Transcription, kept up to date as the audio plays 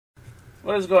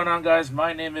What is going on, guys?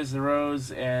 My name is The Rose,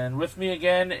 and with me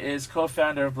again is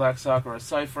co-founder of Black Sakura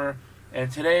Cypher,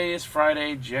 and today is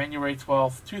Friday, January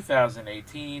 12th,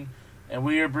 2018, and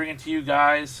we are bringing to you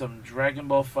guys some Dragon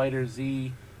Ball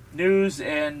FighterZ news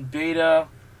and beta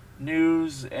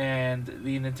news and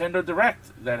the Nintendo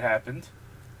Direct that happened.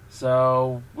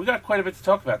 So, we got quite a bit to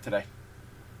talk about today.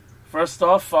 First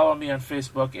off, follow me on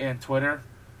Facebook and Twitter.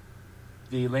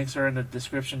 The links are in the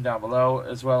description down below,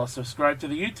 as well as subscribe to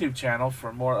the YouTube channel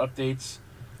for more updates,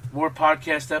 more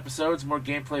podcast episodes, more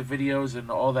gameplay videos,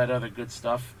 and all that other good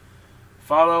stuff.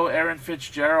 Follow Erin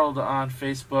Fitzgerald on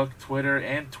Facebook, Twitter,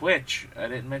 and Twitch. I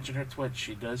didn't mention her Twitch.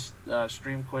 She does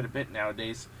stream quite a bit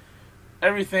nowadays.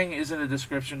 Everything is in the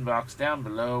description box down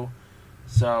below,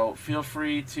 so feel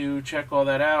free to check all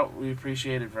that out. We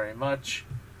appreciate it very much.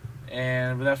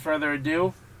 And without further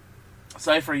ado,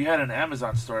 Cypher, you had an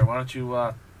Amazon story. Why don't you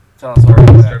tell us all about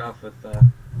that? Start off with,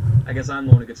 I guess I'm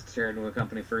the one who gets tear into a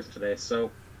company first today.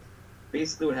 So,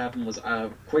 basically what happened was, I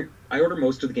order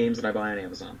most of the games that I buy on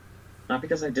Amazon. Not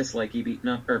because I dislike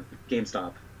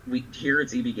GameStop. Here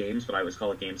it's EB Games, but I always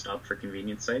call it GameStop for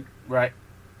convenience sake. Right.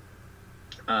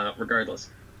 Regardless.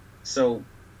 So,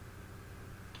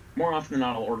 more often than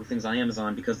not, I'll order things on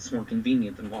Amazon because it's more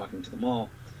convenient than walking to the mall.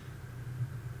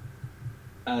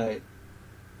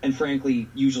 And frankly,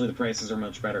 usually the prices are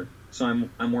much better, so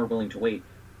I'm more willing to wait.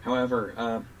 However,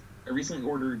 I recently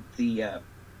ordered the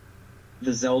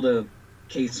Zelda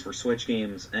case for Switch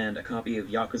games and a copy of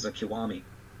Yakuza Kiwami.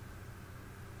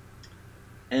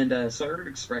 And so I ordered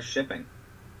express shipping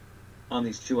on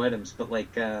these two items, but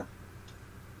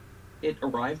it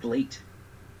arrived late.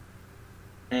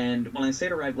 And when I say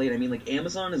it arrived late, I mean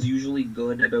Amazon is usually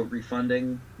good about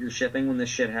refunding your shipping when this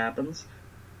shit happens.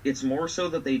 It's more so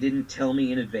that they didn't tell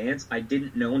me in advance. I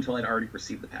didn't know until I'd already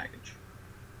received the package.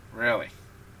 Really?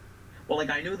 Well,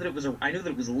 I knew that it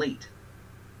was late,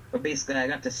 but basically I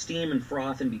got to steam and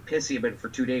froth and be pissy about it for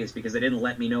 2 days because they didn't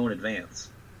let me know in advance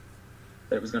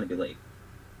that it was going to be late.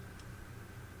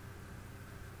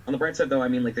 On the bright side, though, I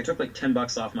mean, they took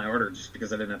 $10 off my order just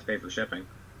because I didn't have to pay for shipping.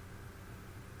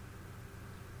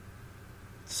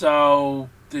 So,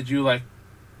 did you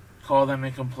call them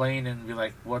and complain and be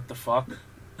like, "What the fuck"?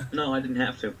 No, I didn't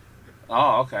have to.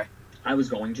 Oh, okay. I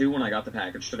was going to when I got the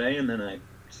package today, and then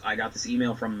I got this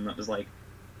email from them that was like,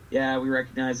 "Yeah, we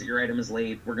recognize that your item is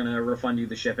late. We're gonna refund you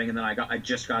the shipping." And then I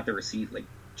just got the receipt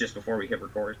just before we hit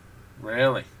record.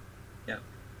 Really? Yeah.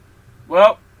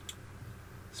 Well,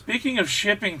 speaking of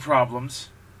shipping problems,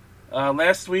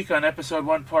 last week on episode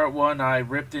 1, part 1, I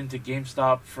ripped into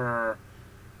GameStop for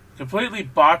completely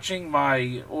botching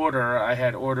my order. I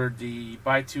had ordered the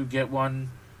buy two get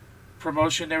one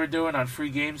promotion they were doing on free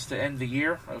games to end the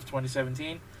year of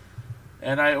 2017,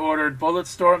 and I ordered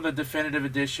Bulletstorm the Definitive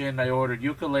Edition, I ordered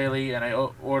Yooka-Laylee, and I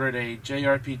ordered a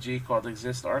JRPG called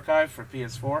Exist Archive for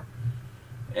PS4,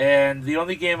 and the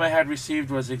only game I had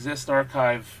received was Exist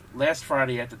Archive last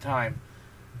Friday at the time,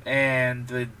 and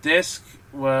the disc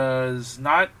was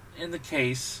not in the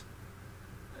case.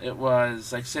 It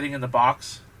was sitting in the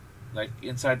box,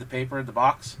 inside the paper in the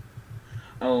box.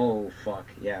 Oh, fuck,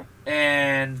 yeah.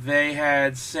 And they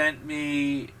had sent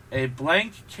me a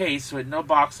blank case with no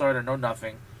box art or no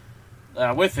nothing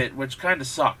with it, which kind of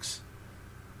sucks.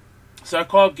 So I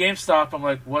called GameStop. I'm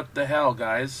like, what the hell,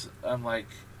 guys? I'm like,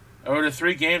 I ordered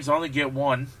 3 games, I only get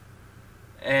 1.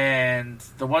 And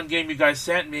the one game you guys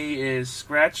sent me is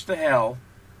scratch the hell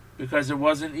because it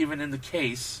wasn't even in the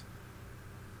case.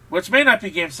 Which may not be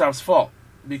GameStop's fault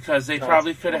because they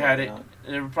probably could have had it.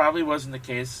 It probably wasn't the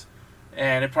case.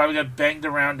 And it probably got banged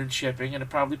around in shipping, and it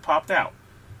probably popped out.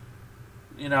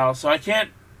 So I can't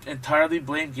entirely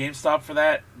blame GameStop for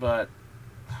that, but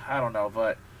I don't know.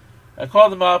 But I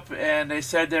called them up, and they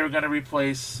said they were going to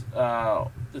replace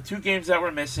the 2 games that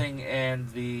were missing and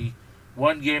the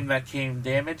 1 game that came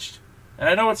damaged. And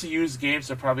I know it's a used game,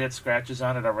 so it probably had scratches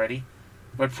on it already,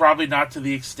 but probably not to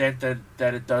the extent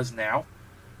that it does now.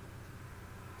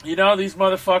 These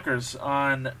motherfuckers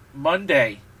on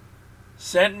Monday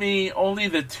sent me only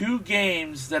the 2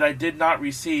 games that I did not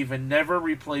receive and never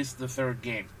replaced the 3rd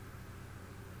game.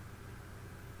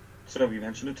 So have you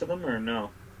mentioned it to them, or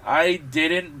no? I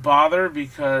didn't bother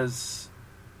because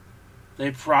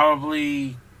they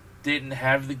probably didn't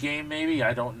have the game, maybe.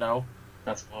 I don't know.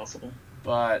 That's possible.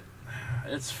 But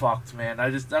it's fucked, man.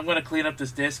 I'm going to clean up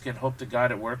this disc and hope to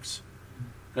God it works.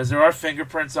 Because there are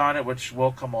fingerprints on it, which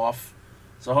will come off.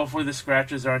 So hopefully the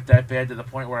scratches aren't that bad to the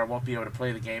point where I won't be able to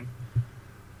play the game.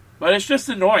 But it's just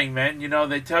annoying, man.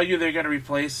 They tell you they're going to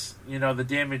replace, the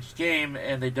damaged game,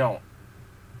 and they don't.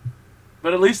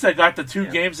 But at least I got the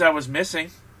 2 games I was missing.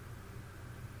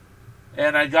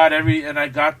 and I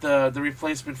got the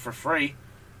replacement for free.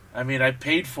 I mean, I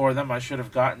paid for them. I should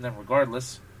have gotten them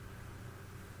regardless.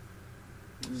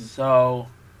 So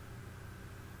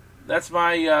that's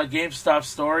my GameStop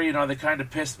story. You know, they kind of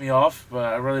pissed me off,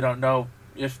 but I really don't know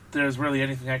if there's really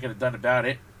anything I could have done about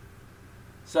it.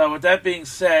 So with that being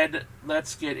said,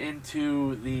 let's get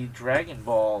into the Dragon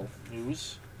Ball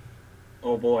news.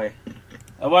 Oh boy.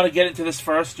 I want to get into this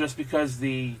first just because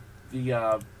the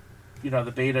beta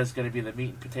is going to be the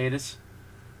meat and potatoes.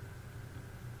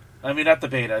 I mean, not the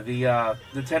beta, the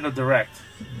Nintendo Direct.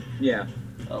 Yeah.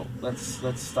 Oh, let's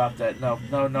stop that.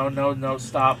 No,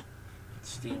 stop.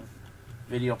 Steam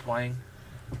video playing.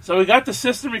 So we got the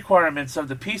system requirements of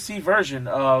the PC version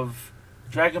of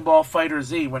Dragon Ball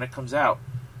FighterZ when it comes out.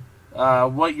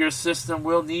 What your system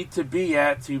will need to be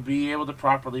at to be able to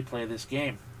properly play this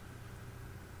game.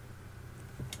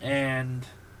 And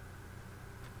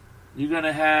you're going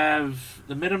to have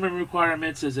the minimum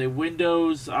requirements as a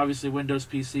Windows, obviously Windows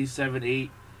PC 7, 8,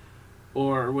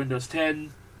 or Windows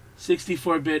 10,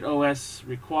 64-bit OS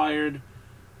required,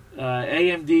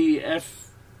 AMD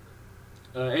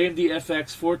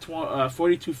FX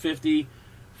 4250,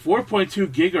 4.2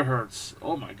 gigahertz.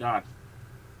 Oh my god,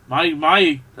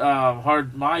 my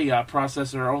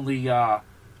processor only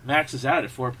maxes out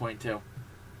at 4.2.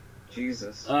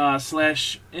 Jesus.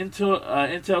 Slash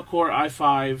Intel Core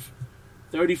i5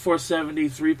 3470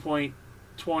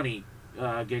 3.20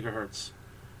 gigahertz.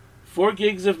 4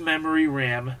 gigs of memory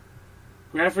RAM.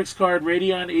 Graphics card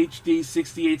Radeon HD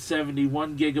 6870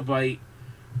 1 gigabyte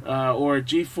or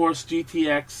GeForce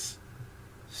GTX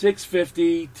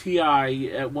 650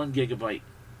 Ti at 1 gigabyte.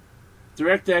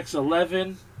 DirectX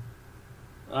 11.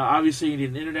 Obviously you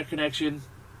need an internet connection.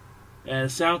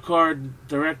 And sound card,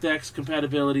 DirectX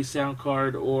compatibility sound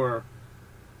card, or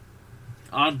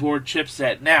onboard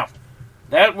chipset. Now,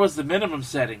 that was the minimum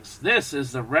settings. This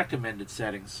is the recommended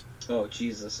settings. Oh,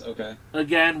 Jesus. Okay.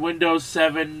 Again, Windows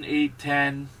 7, 8,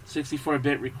 10,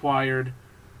 64-bit required.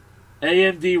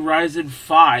 AMD Ryzen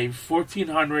 5,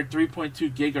 1400,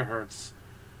 3.2 gigahertz.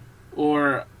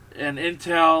 Or an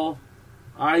Intel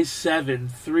i7,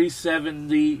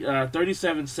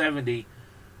 3770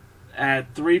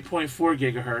 at 3.4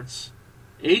 gigahertz,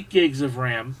 8 gigs of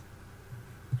RAM,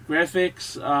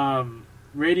 graphics Radeon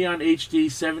HD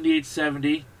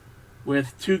 7870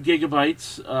 with 2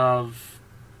 gigabytes of,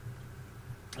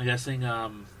 I'm guessing,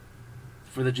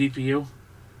 for the GPU,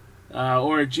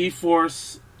 or a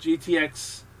GeForce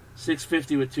GTX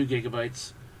 650 with 2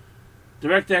 gigabytes,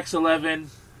 DirectX 11,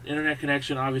 internet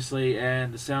connection obviously,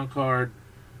 and the sound card,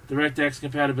 DirectX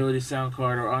compatibility sound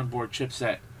card or onboard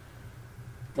chipset.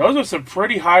 Those are some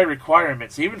pretty high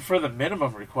requirements, even for the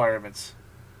minimum requirements.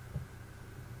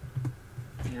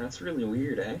 Yeah, that's really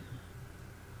weird, eh?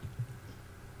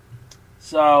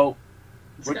 So,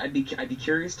 I'd be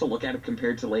curious to look at it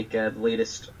compared to like the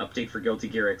latest update for Guilty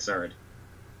Gear Xrd,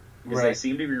 because they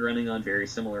seem to be running on very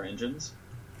similar engines,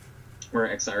 where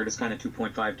Xrd is kind of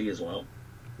 2.5D as well.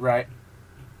 Right.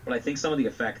 But I think some of the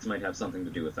effects might have something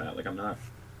to do with that. Like, I'm not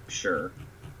sure.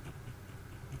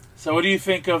 So what do you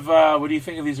think of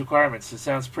these requirements? It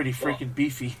sounds pretty freaking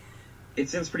beefy. It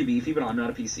sounds pretty beefy, but I'm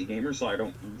not a PC gamer, so I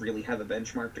don't really have a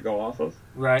benchmark to go off of.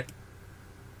 Right.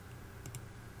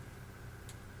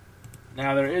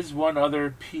 Now there is one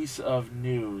other piece of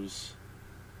news.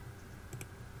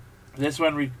 This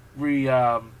one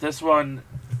this one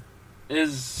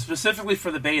is specifically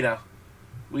for the beta.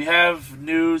 We have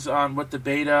news on what the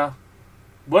beta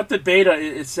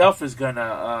itself is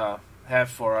gonna have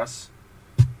for us.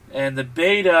 And the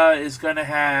beta is going to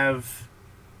have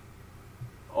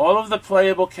all of the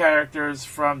playable characters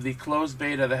from the closed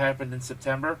beta that happened in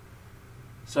September.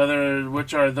 So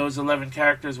which are those 11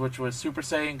 characters, which was Super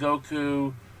Saiyan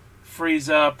Goku,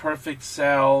 Frieza, Perfect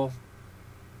Cell,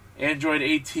 Android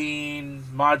 18,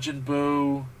 Majin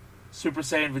Buu, Super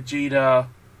Saiyan Vegeta,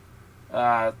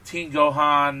 Teen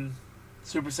Gohan,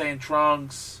 Super Saiyan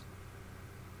Trunks.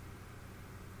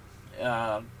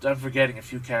 I'm forgetting a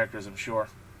few characters, I'm sure.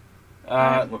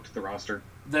 I haven't looked at the roster.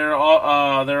 There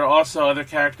are also other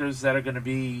characters that are going to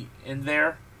be in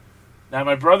there. Now,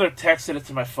 my brother texted it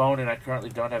to my phone, and I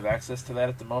currently don't have access to that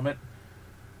at the moment.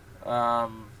 There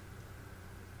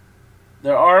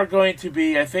are going to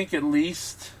be, I think, at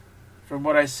least, from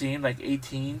what I've seen, like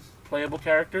 18 playable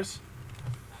characters.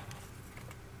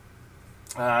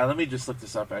 Let me just look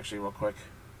this up, actually, real quick.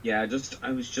 Yeah,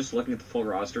 I was just looking at the full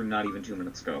roster not even 2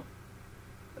 minutes ago.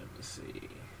 Let me see.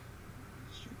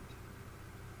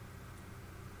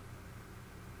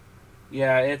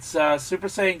 Yeah, it's Super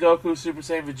Saiyan Goku, Super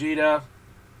Saiyan Vegeta.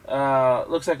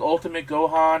 Looks like Ultimate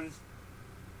Gohan,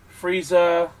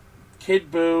 Frieza,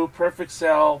 Kid Buu, Perfect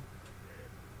Cell,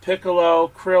 Piccolo,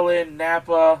 Krillin,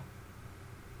 Nappa,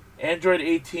 Android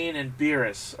 18, and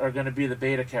Beerus are going to be the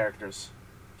beta characters.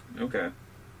 Okay.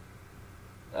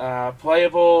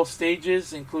 Playable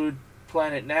stages include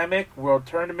Planet Namek, World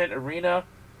Tournament Arena,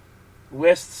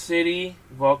 West City,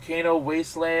 Volcano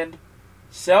Wasteland,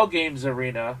 Cell Games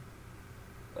Arena,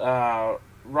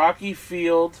 Rocky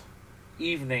Field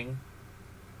Evening.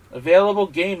 Available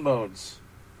game modes: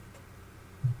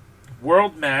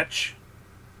 World Match,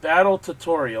 Battle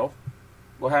Tutorial.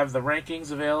 We'll have the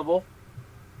rankings available.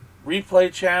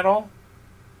 Replay channel,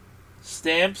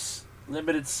 stamps,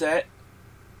 limited set,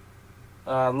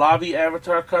 lobby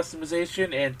avatar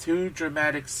customization, and 2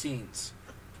 dramatic scenes.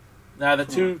 Now the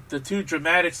two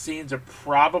dramatic scenes are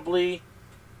probably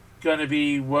going to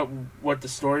be what the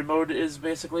story mode is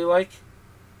basically like.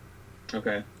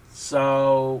 Okay.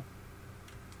 So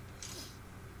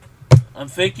I'm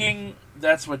thinking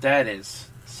that's what that is.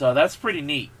 So that's pretty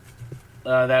neat.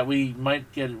 That we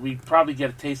probably get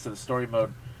a taste of the story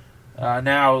mode.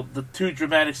 Now, the 2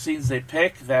 dramatic scenes they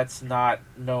pick, that's not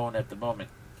known at the moment.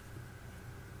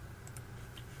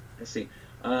 I see.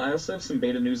 I also have some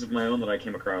beta news of my own that I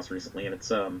came across recently, and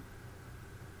it's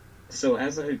so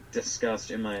as I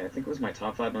discussed in I think it was my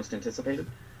top 5 most anticipated.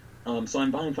 So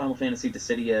I'm buying Final Fantasy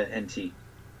Dissidia NT,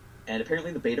 and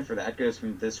apparently the beta for that goes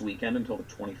from this weekend until the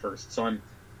 21st. So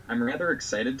I'm rather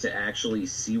excited to actually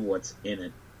see what's in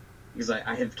it, because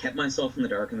I have kept myself in the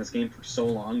dark in this game for so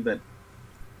long that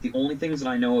the only things that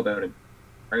I know about it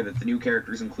are that the new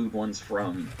characters include ones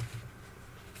from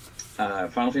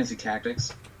Final Fantasy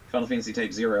Tactics, Final Fantasy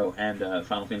Type 0, and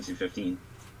Final Fantasy 15.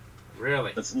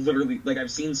 Really? That's literally, like, I've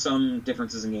seen some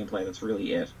differences in gameplay, that's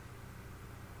really it.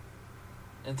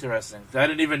 Interesting. I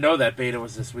didn't even know that beta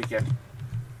was this weekend.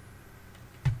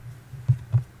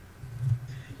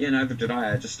 Yeah, neither did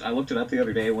I. I looked it up the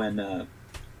other day when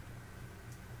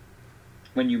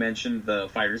you mentioned the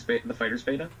fighters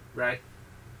beta. Right.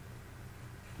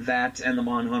 That and the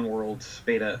Monhun World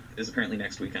beta is apparently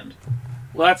next weekend.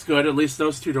 Well, that's good. At least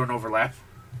those two don't overlap.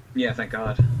 Yeah, thank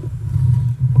God.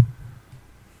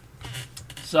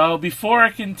 So, before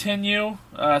I continue,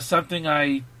 something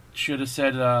I should have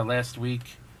said last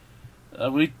week.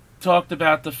 We talked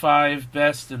about the 5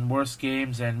 best and worst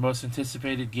games and most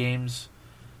anticipated games.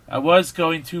 I was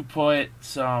going to put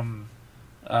some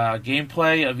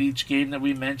gameplay of each game that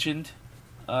we mentioned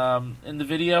in the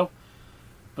video,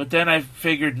 but then I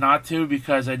figured not to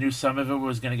because I knew some of it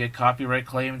was going to get copyright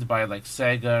claimed by like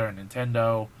Sega or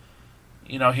Nintendo,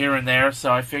 here and there.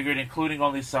 So I figured including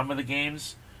only some of the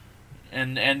games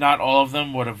and not all of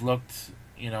them would have looked,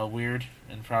 weird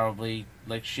and probably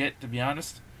like shit, to be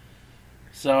honest.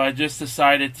 So I just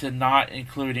decided to not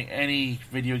including any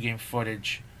video game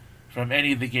footage from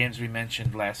any of the games we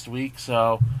mentioned last week.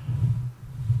 So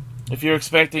if you're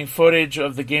expecting footage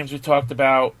of the games we talked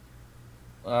about,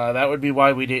 that would be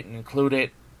why we didn't include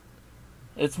it.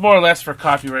 It's more or less for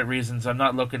copyright reasons. I'm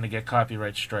not looking to get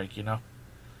copyright strike,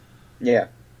 Yeah.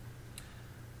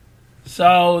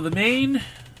 So the main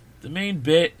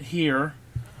bit here,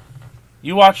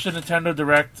 you watched the Nintendo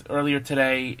Direct earlier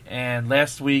today, and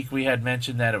last week we had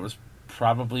mentioned that it was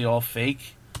probably all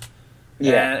fake.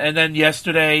 Yeah. And then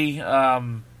yesterday,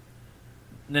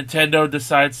 Nintendo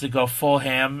decides to go full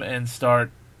ham and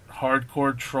start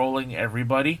hardcore trolling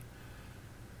everybody.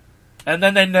 And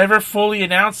then they never fully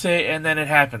announce it, and then it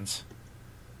happens.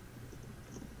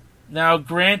 Now,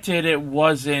 granted, it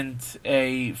wasn't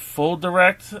a full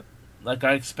Direct. Like,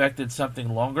 I expected something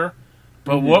longer.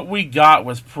 But what we got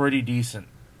was pretty decent.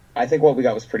 I think what we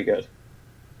got was pretty good.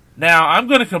 Now, I'm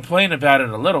going to complain about it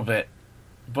a little bit.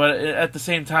 But at the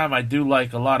same time, I do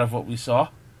like a lot of what we saw.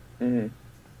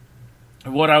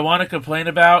 Mm-hmm. What I want to complain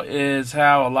about is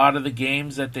how a lot of the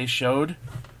games that they showed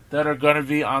that are going to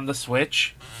be on the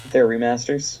Switch, they're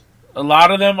remasters. A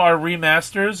lot of them are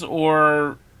remasters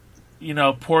or,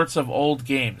 ports of old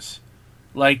games.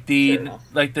 Like the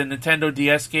Nintendo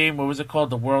DS game, what was it called?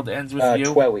 The World Ends With You?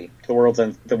 Twowie. The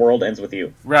World Ends With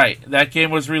You. Right. That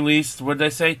game was released, what did I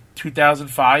say,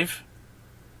 2005?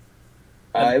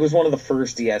 It was one of the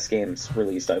first DS games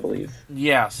released, I believe.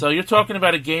 Yeah, so you're talking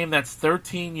about a game that's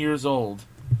 13 years old.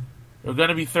 They're going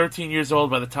to be 13 years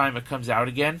old by the time it comes out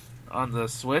again on the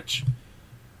Switch.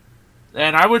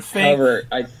 And I would think... However,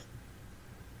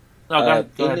 go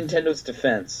ahead.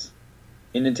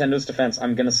 in Nintendo's defense,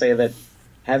 I'm going to say that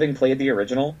having played the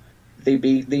original, they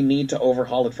need to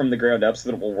overhaul it from the ground up so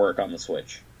that it will work on the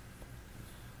Switch.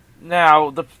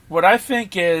 Now, what I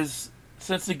think is,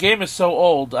 since the game is so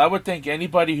old, I would think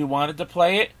anybody who wanted to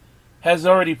play it has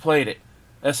already played it.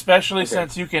 Especially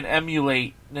since you can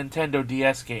emulate Nintendo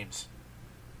DS games.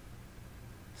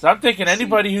 So I'm thinking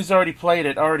anybody who's already played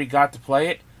it already got to play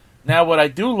it. Now, what I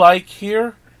do like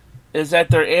here is that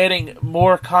they're adding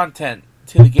more content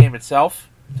to the game itself,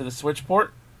 to the Switch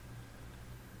port,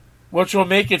 which will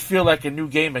make it feel like a new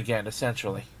game again,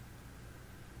 essentially.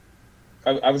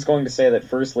 I was going to say that,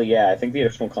 firstly, yeah, I think the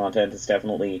additional content is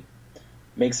definitely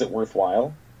makes it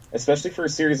worthwhile, especially for a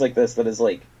series like this that is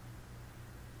like...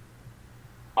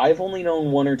 I've only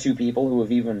known one or two people who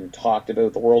have even talked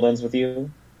about The World Ends With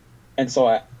You, and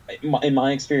so in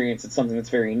my experience, it's something that's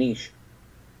very niche.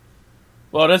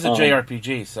 Well, it is a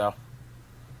JRPG, so...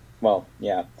 Well,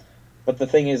 yeah. But the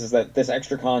thing is that this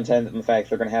extra content and the fact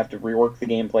they're going to have to rework the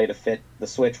gameplay to fit the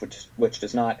Switch, which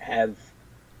does not have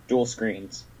dual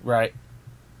screens. Right.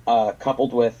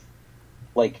 Coupled with,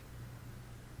 like,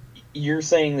 you're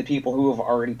saying that people who have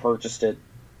already purchased it...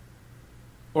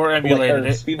 Or emulated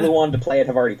it. People who wanted to play it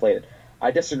have already played it.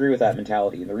 I disagree with that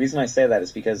mentality. And the reason I say that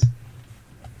is because,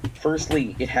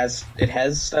 firstly, it has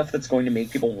stuff that's going to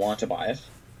make people want to buy it.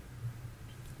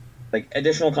 Like,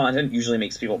 additional content usually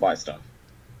makes people buy stuff,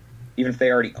 even if they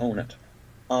already own it.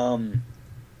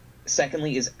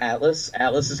 Secondly is Atlas.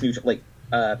 Atlas is new. Did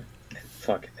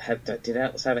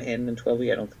Atlas have a hand in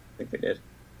 12e? I don't think they did.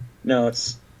 No,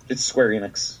 it's Square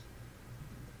Enix.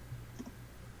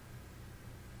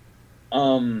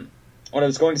 What I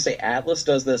was going to say, Atlas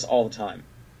does this all the time,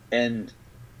 and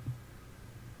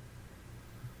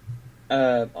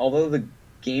although the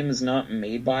game is not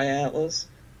made by Atlas,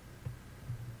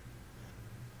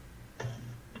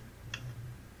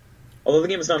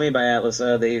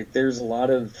 there's a lot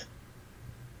of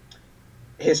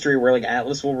history where, like,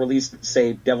 Atlas will release,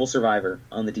 say, Devil Survivor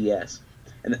on the DS,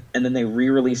 and then they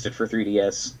re-released it for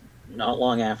 3DS not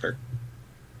long after,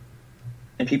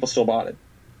 and people still bought it.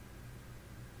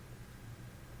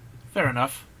 Fair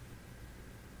enough.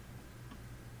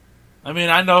 I mean,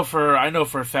 I know for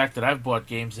a fact that I've bought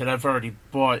games that I've already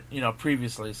bought,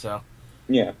 previously. So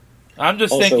yeah, I'm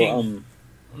just also, thinking.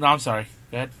 No, I'm sorry.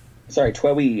 Go ahead. Sorry,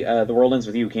 TWEWY, The World Ends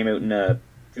With You came out in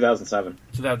 2007.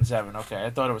 2007. Okay, I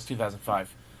thought it was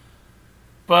 2005.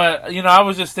 But I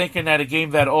was just thinking that a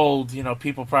game that old,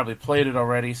 people probably played it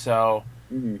already. So,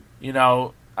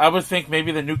 I would think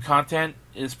maybe the new content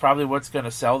is probably what's going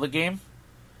to sell the game.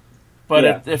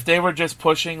 But if they were just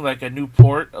pushing like a new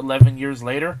port 11 years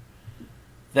later,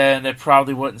 then it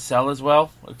probably wouldn't sell as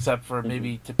well, except for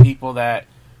maybe to people that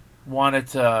wanted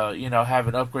to, have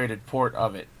an upgraded port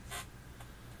of it.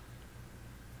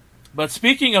 But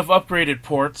speaking of upgraded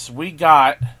ports, we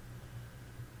got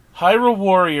Hyrule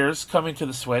Warriors coming to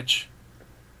the Switch.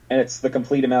 And it's the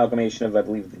complete amalgamation of, I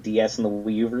believe, the DS and the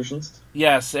Wii U versions?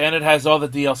 Yes, and it has all the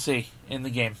DLC in the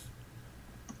game.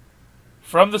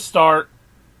 From the start,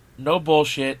 no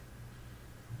bullshit.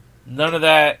 None of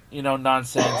that,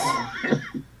 nonsense.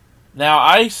 Now,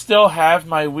 I still have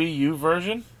my Wii U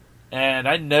version, and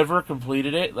I never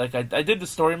completed it. Like, I did the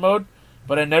story mode,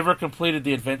 but I never completed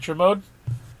the adventure mode.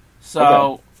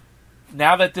 So,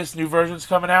 Now that this new version's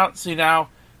coming out, see, now,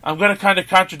 I'm going to kind of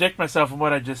contradict myself in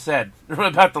what I just said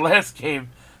about the last game,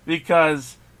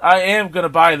 because I am going to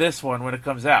buy this one when it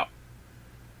comes out.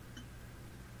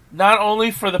 Not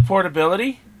only for the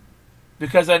portability,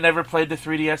 because I never played the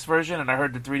 3DS version, and I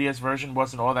heard the 3DS version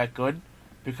wasn't all that good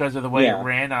because of the way it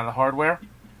ran on the hardware.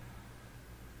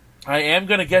 I am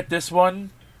going to get this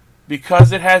one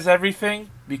because it has everything,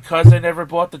 because I never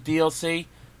bought the DLC,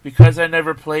 because I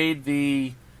never played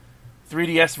the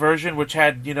 3DS version, which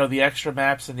had, the extra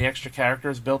maps and the extra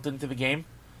characters built into the game.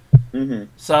 Mm-hmm.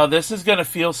 So this is going to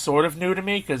feel sort of new to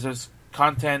me because there's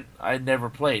content I never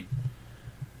played.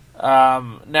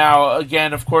 Now,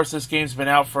 again, of course, this game's been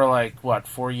out for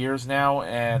 4 years now,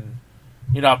 and,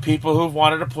 people who've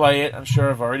wanted to play it, I'm sure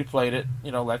have already played it,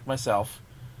 like myself.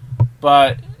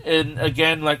 But,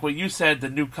 again, like what you said, the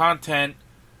new content,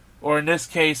 or in this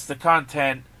case, the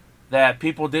content that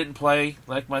people didn't play,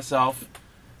 like myself,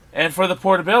 and for the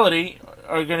portability,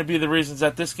 are going to be the reasons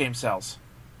that this game sells.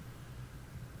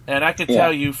 And I can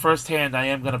tell you firsthand, I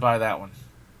am going to buy that one.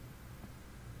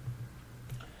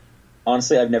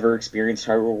 Honestly, I've never experienced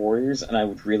Hyrule Warriors, and I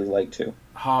would really like to.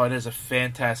 Oh, it is a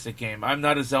fantastic game. I'm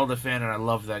not a Zelda fan, and I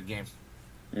love that game.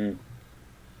 Mm.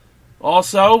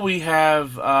 Also, we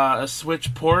have a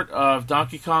Switch port of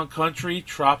Donkey Kong Country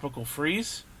Tropical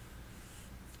Freeze.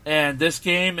 And this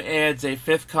game adds a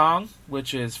fifth Kong,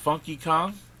 which is Funky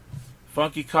Kong.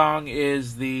 Funky Kong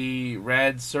is the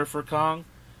Rad Surfer Kong.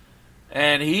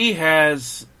 And he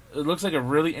has, it looks like a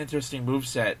really interesting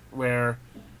moveset, where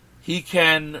he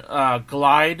can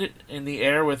glide in the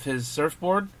air with his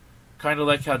surfboard, kind of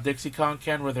like how Dixie Kong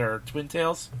can with her twin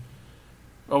tails,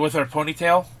 or with her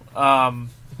ponytail.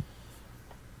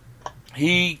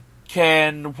 He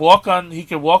can walk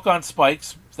on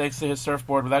spikes thanks to his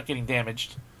surfboard without getting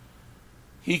damaged.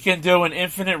 He can do an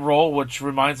infinite roll, which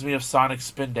reminds me of Sonic's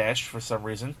Spin Dash for some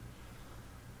reason.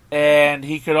 And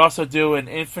he could also do an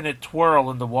infinite twirl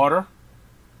in the water.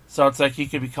 So it's like he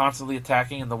could be constantly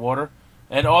attacking in the water.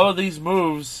 And all of these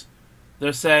moves,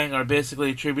 they're saying, are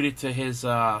basically attributed to his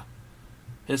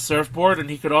surfboard, and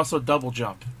he could also double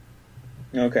jump.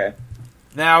 Okay.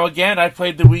 Now, again, I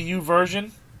played the Wii U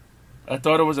version. I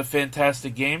thought it was a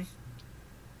fantastic game.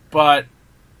 But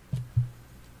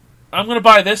I'm going to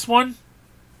buy this one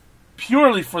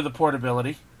purely for the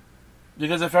portability.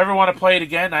 Because if I ever want to play it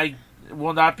again, I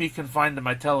will not be confined to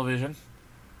my television.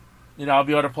 You know, I'll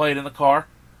be able to play it in the car.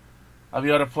 I'll be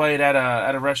able to play it at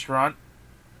a restaurant.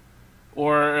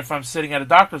 Or if I'm sitting at a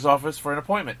doctor's office for an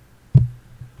appointment.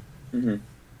 Mm-hmm.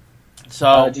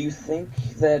 So, do you think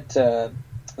that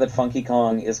that Funky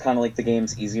Kong is kind of like the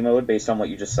game's easy mode based on what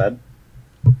you just said?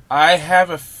 I have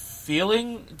a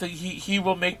feeling that he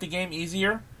will make the game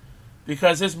easier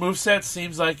because his moveset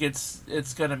seems like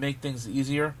it's going to make things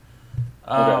easier.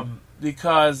 Okay.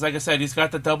 Because, like I said, he's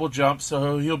got the double jump,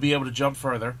 so he'll be able to jump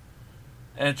further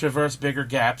and traverse bigger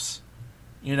gaps.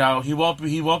 You know, he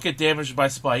won't get damaged by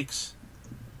spikes,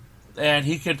 and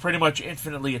he can pretty much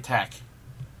infinitely attack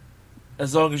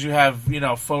as long as you have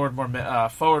forward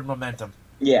momentum.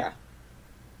 Yeah.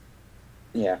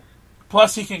 Yeah.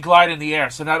 Plus, he can glide in the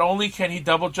air. So not only can he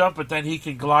double jump, but then he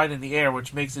can glide in the air,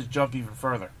 which makes his jump even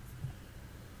further.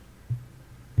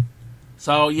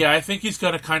 So, yeah, I think he's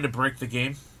going to kind of break the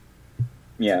game.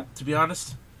 Yeah. To be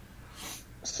honest.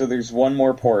 So there's one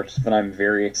more port that I'm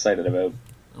very excited about.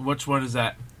 Which one is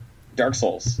that? Dark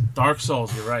Souls. Dark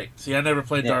Souls, you're right. See, I never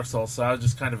played Dark Souls, so I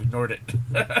just kind of ignored it.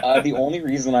 The only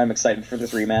reason I'm excited for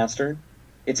this remaster,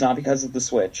 it's not because of the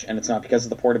Switch, and it's not because of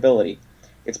the portability.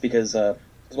 It's because,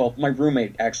 my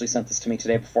roommate actually sent this to me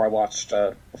today before I watched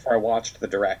the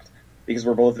Direct, because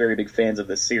we're both very big fans of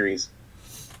this series.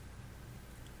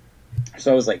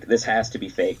 So I was like, this has to be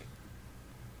fake.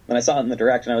 Then I saw it in the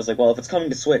Direct, and I was like, well, if it's coming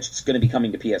to Switch, it's going to be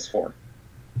coming to PS4.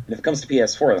 And if it comes to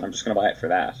PS4, then I'm just going to buy it for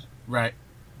that. Right.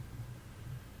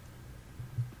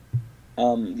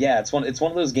 It's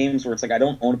one of those games where it's like I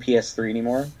don't own a PS3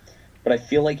 anymore, but I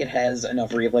feel like it has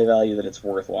enough replay value that it's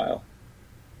worthwhile.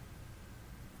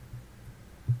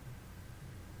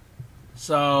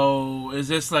 So, is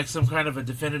this like some kind of a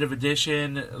definitive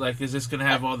edition? Like, is this going to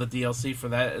have all the DLC for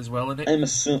that as well in it? I'm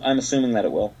assuming that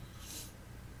it will.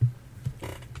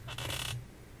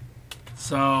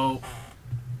 So,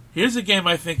 here's a game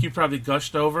I think you probably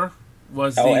gushed over.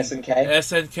 Was the SNK?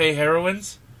 SNK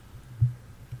Heroines.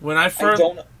 When I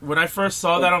first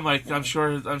saw that, I'm like, I'm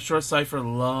sure Cypher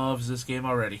loves this game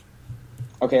already.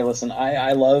 Okay, listen,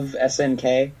 I love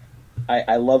SNK.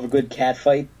 I love a good cat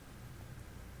fight.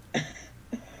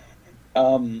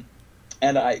 And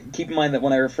I keep in mind that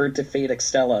when I referred to Fate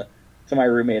Extella to my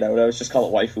roommate, I would always just call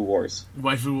it Waifu Wars.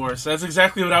 Waifu Wars. That's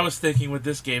exactly what I was thinking with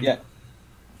this game. Yeah.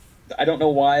 I don't know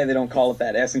why they don't call it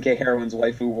that. SNK Heroines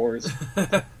Waifu Wars.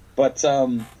 But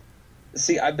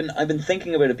see, I've been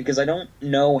thinking about it because I don't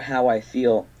know how I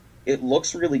feel. It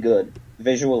looks really good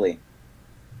visually,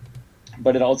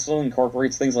 but it also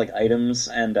incorporates things like items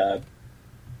and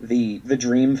the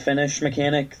dream finish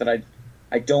mechanic that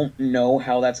I don't know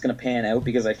how that's going to pan out,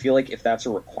 because I feel like if that's a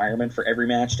requirement for every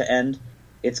match to end,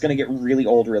 it's going to get really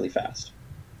old really fast.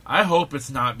 I hope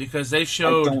it's not, because they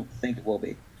showed... I don't think it will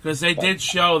be. Because they did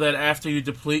show that after you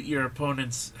deplete your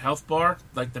opponent's health bar,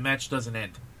 like, the match doesn't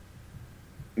end.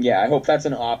 Yeah, I hope that's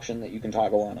an option that you can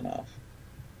toggle on and off.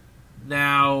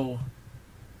 Now,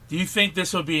 do you think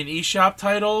this will be an eShop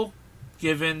title,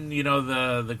 given,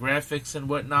 the graphics and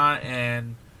whatnot,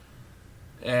 and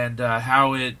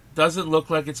how it doesn't look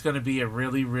like it's going to be a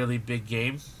really, really big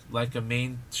game, like a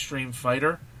mainstream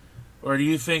fighter? Or do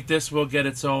you think this will get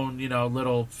its own,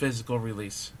 little physical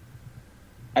release?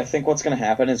 I think what's going to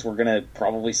happen is we're going to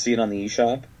probably see it on the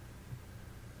eShop,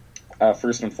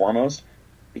 first and foremost,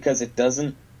 because it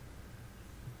doesn't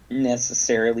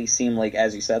necessarily seem like,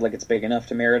 as you said, like it's big enough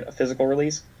to merit a physical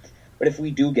release. But if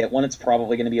we do get one, it's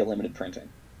probably going to be a limited printing.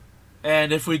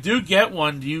 And if we do get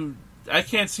one, I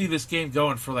can't see this game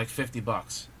going for like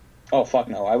 $50. Oh, fuck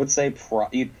no. I would say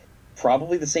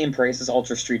probably the same price as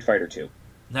Ultra Street Fighter 2.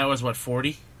 That was, what,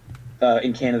 40?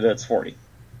 In Canada, it's 40.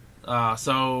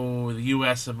 So the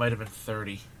US, it might have been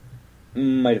 30.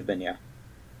 Might have been, yeah.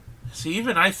 See,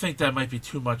 even I think that might be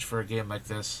too much for a game like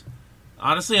this.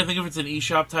 Honestly, I think if it's an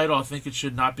eShop title, I think it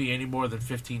should not be any more than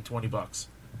 $15-20.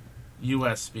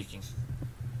 US speaking.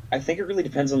 I think it really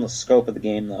depends on the scope of the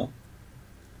game, though.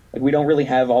 Like, we don't really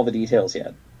have all the details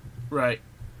yet. Right.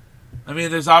 I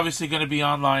mean, there's obviously going to be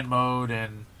online mode,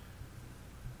 and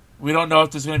We don't know if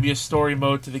there's going to be a story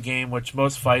mode to the game, which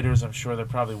most fighters, I'm sure there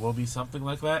probably will be something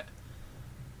like that.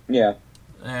 Yeah.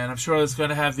 And I'm sure it's going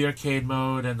to have the arcade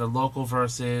mode and the local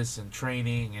versus and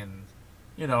training and,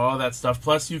 all that stuff.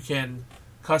 Plus, you can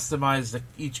customize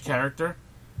each character.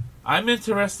 I'm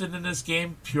interested in this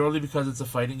game purely because it's a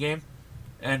fighting game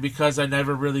and because I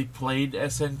never really played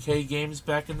SNK games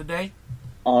back in the day.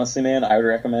 Honestly, man, I would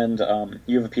recommend,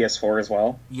 you have a PS4 as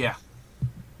well? Yeah,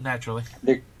 naturally.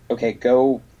 Okay,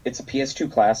 go... It's a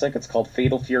PS2 classic. It's called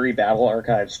Fatal Fury Battle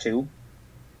Archives 2.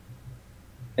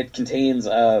 It contains,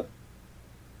 I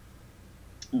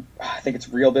think it's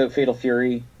Real Bout Fatal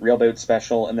Fury, Real Bout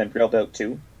Special, and then Real Bout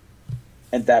 2.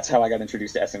 And that's how I got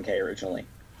introduced to SNK originally.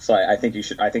 So I think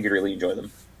you'd really enjoy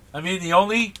them. I mean, the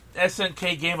only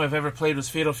SNK game I've ever played was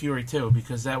Fatal Fury 2,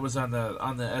 because that was on the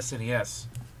SNES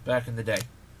back in the day.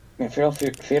 Man,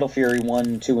 Fatal Fury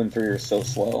 1, 2, and 3 are so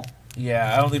slow.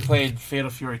 Yeah, I only played Fatal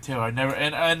Fury 2. I never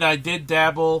and I did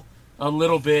dabble a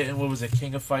little bit in, what was it,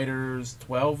 King of Fighters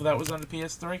 12 that was on the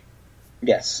PS3?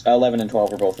 Yes, 11 and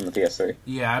 12 were both on the PS3.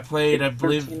 Yeah, I played, I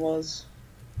believe... 13 was?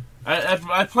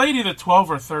 I played either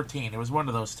 12 or 13. It was one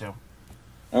of those two.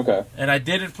 Okay. And I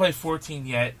didn't play 14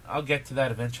 yet. I'll get to that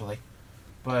eventually.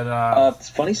 But, it's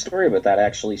a funny story about that,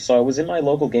 actually. So I was in my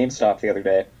local GameStop the other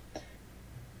day.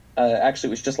 Actually,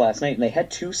 it was just last night, and they had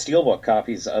 2 Steelbook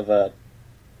copies of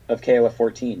KOF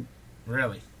 14.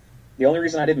 Really? The only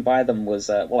reason I didn't buy them was,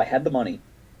 I had the money,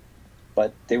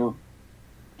 but they were...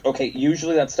 Okay,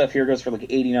 usually that stuff here goes for like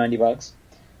 $80, $90.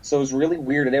 So I was really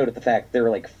weirded out at the fact they were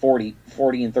like $40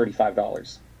 and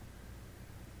 $35.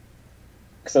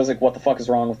 Because I was like, what the fuck is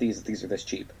wrong with these if these are this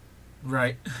cheap?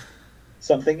 Right.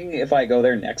 So I'm thinking if I go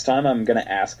there next time, I'm going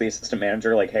to ask the assistant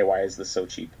manager, like, hey, why is this so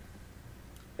cheap?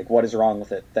 Like, what is wrong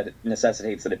with it that it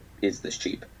necessitates that it is this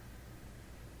cheap?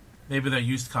 Maybe they're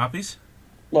used copies?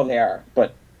 Well, they are,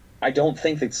 but I don't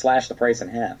think they'd slash the price in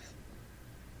half.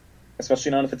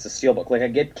 Especially not if it's a steelbook. Like, I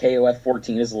get KOF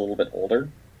 14 is a little bit older.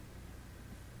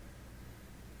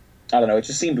 I don't know, it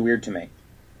just seemed weird to me.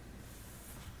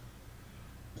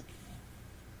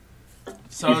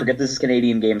 So, you forget this is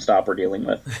Canadian GameStop we're dealing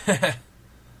with.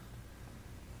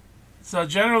 So,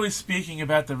 generally speaking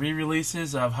about the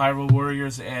re-releases of Hyrule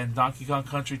Warriors and Donkey Kong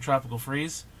Country Tropical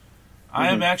Freeze, I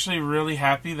am actually really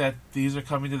happy that these are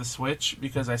coming to the Switch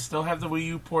because I still have the Wii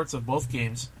U ports of both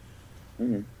games.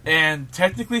 And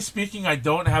technically speaking, I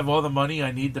don't have all the money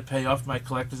I need to pay off my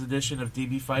collector's edition of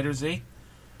DB FighterZ.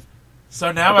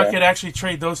 So now I could actually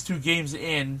trade those 2 games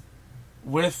in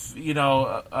with,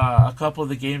 a couple of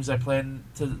the games I plan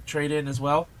to trade in as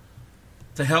well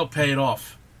to help pay it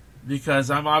off.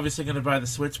 Because I'm obviously going to buy the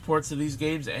Switch ports of these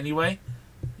games anyway,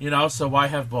 so why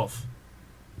have both?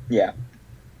 Yeah.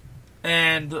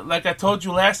 And like I told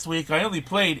you last week, I only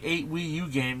played 8 Wii U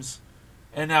games,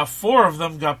 and now 4 of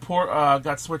them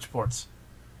got Switch ports.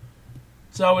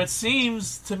 So it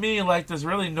seems to me like there's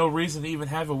really no reason to even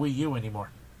have a Wii U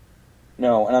anymore.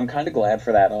 No, and I'm kind of glad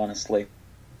for that, honestly.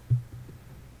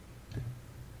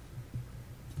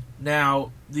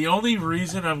 Now, the only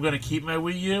reason I'm going to keep my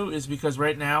Wii U is because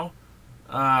right now,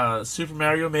 Super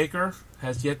Mario Maker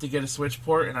has yet to get a Switch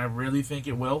port, and I really think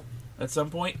it will at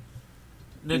some point.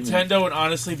 Nintendo would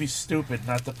honestly be stupid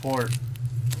not to port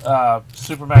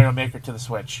Super Mario Maker to the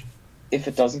Switch. If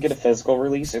it doesn't get a physical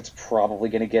release, it's probably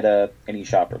going to get an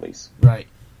eShop release. Right.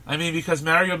 I mean, because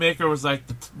Mario Maker was like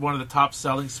one of the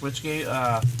top-selling Switch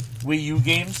Wii U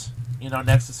games,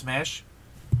 next to Smash.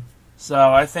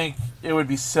 So I think it would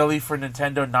be silly for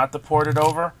Nintendo not to port it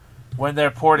over when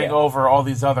they're porting over all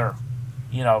these other,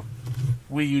 Wii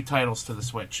U titles to the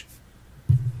Switch.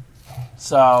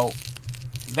 So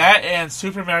that and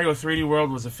Super Mario 3D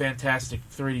World was a fantastic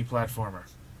 3D platformer.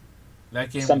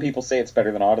 That game. Some people say it's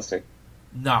better than Odyssey.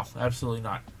 No, absolutely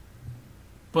not.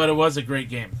 But it was a great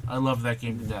game. I love that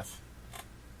game to death.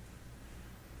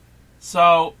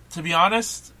 So, to be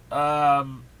honest, I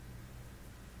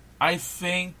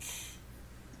think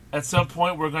at some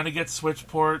point we're going to get Switch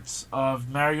ports of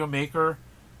Mario Maker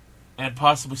and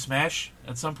possibly Smash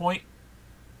at some point.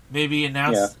 Maybe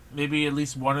maybe at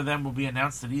least one of them will be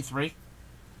announced at E3.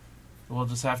 We'll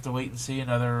just have to wait and see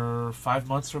another 5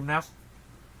 months from now.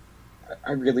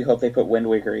 I really hope they put Wind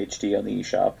Waker HD on the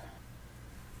eShop.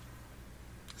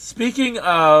 Speaking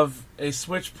of a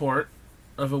Switch port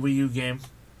of a Wii U game,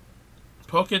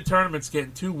 Pokken Tournament's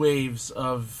getting 2 waves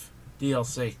of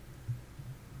DLC.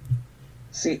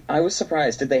 See, I was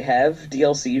surprised. Did they have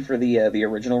DLC for the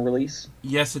original release?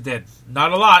 Yes, it did.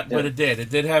 Not a lot, but it did. It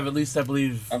did have at least, I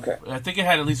believe... Okay. I think it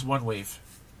had at least 1 wave.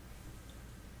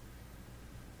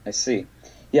 I see.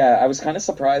 Yeah, I was kind of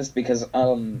surprised because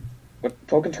with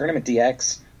Pokken Tournament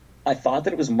DX, I thought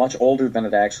that it was much older than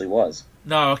it actually was.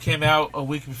 No, it came out a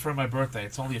week before my birthday.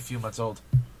 It's only a few months old.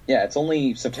 Yeah, it's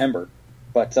only September.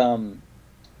 But,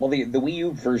 well, the Wii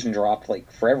U version dropped,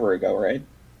 like, forever ago, right?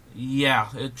 Yeah,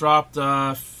 it dropped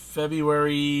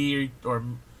February, or it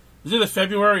was either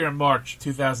February or March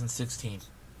 2016.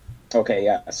 Okay,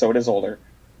 yeah, so it is older.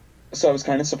 So I was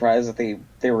kind of surprised that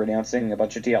they were announcing a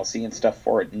bunch of DLC and stuff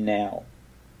for it now.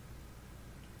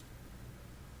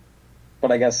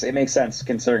 But I guess it makes sense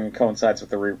considering it coincides with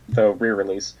the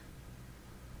re-release.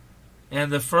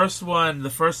 And the first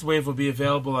wave will be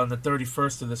available on the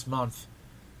 31st of this month.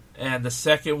 And the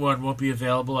second one won't be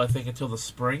available, I think, until the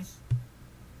spring.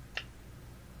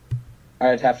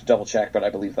 I'd have to double check, but I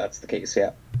believe that's the case,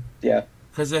 yeah. Yeah.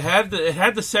 Because it had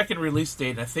the second release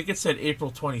date, and I think it said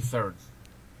April 23rd.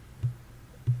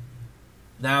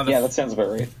 Now, yeah, that sounds about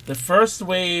right. The first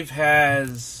wave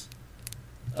has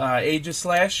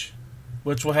Aegislash,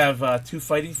 which will have 2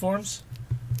 fighting forms.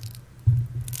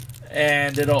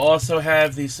 And it'll also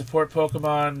have the support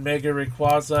Pokemon Mega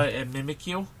Rayquaza and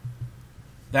Mimikyu.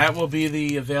 That will be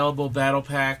the available battle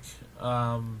pack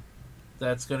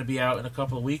that's going to be out in a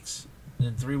couple of weeks,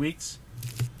 in 3 weeks.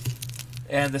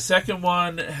 And the second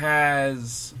one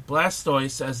has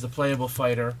Blastoise as the playable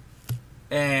fighter.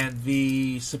 And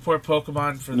the support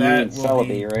Pokemon for that will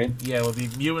be... right? Yeah, will be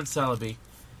Mew and Celebi.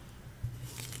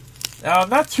 Now, I'm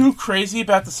not too crazy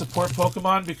about the support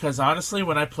Pokemon because, honestly,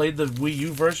 when I played the Wii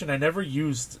U version, I never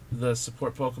used the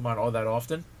support Pokemon all that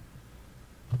often.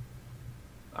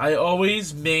 I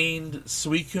always mained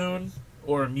Suicune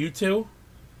or Mewtwo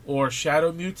or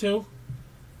Shadow Mewtwo.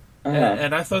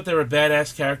 And I thought they were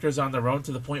badass characters on their own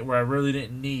to the point where I really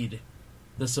didn't need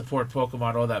the support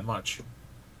Pokemon all that much.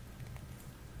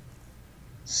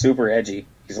 Super edgy.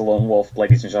 He's a lone wolf,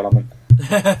 ladies and gentlemen.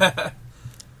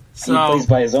 So, he plays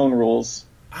by his own rules.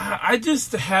 I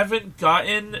just haven't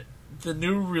gotten the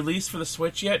new release for the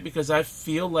Switch yet because I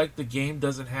feel like the game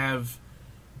doesn't have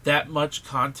that much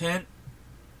content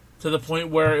to the point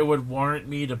where it would warrant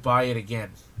me to buy it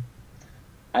again.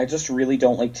 I just really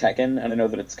don't like Tekken, and I know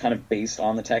that it's kind of based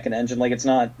on the Tekken engine. Like, it's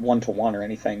not 1-to-1 or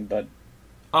anything, but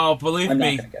oh, believe I'm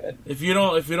me, not gonna get it. if you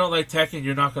don't like Tekken,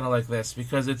 you're not gonna like this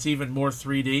because it's even more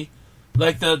 3D.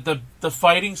 Like the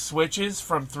fighting switches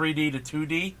from 3D to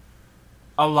 2D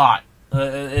a lot.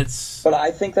 But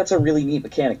I think that's a really neat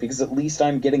mechanic because at least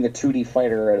I'm getting a 2D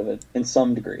fighter out of it in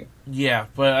some degree. Yeah,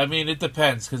 but I mean it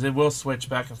depends because it will switch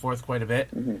back and forth quite a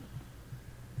bit. Mm-hmm.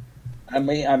 I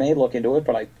may look into it,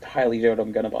 but I highly doubt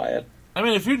I'm gonna buy it. I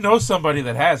mean, if you know somebody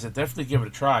that has it, definitely give it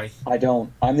a try. I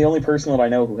don't. I'm the only person that I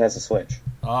know who has a Switch.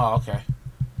 Oh, okay.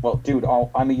 Well, dude,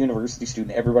 I'm a university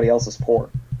student. Everybody else is poor.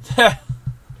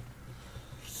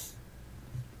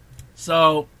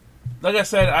 So, like I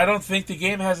said, I don't think the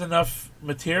game has enough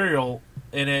material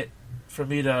in it for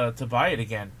me to buy it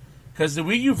again. Because the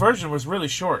Wii U version was really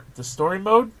short. The story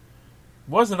mode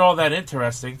wasn't all that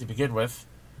interesting to begin with.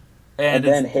 And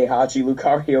then Heihachi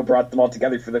Lucario brought them all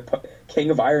together for the King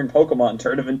of Iron Pokemon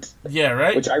tournament. Yeah,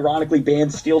 right? Which ironically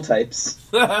banned Steel types.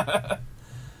 And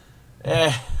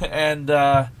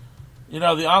the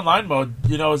online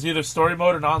mode, is either story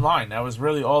mode or online. That was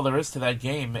really all there is to that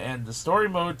game. And the story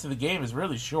mode to the game is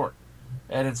really short.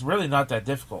 And it's really not that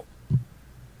difficult.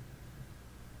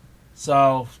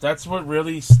 So, that's what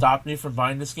really stopped me from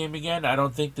buying this game again. I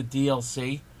don't think the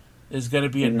DLC is going to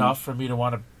be enough for me to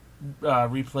want to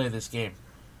replay this game.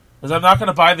 Because I'm not going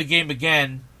to buy the game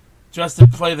again just to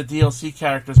play the DLC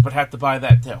characters, but have to buy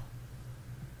that too.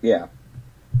 Yeah.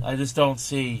 I just don't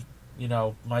see,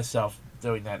 myself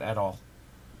doing that at all.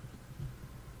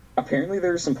 Apparently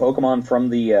there's some Pokemon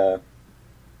from the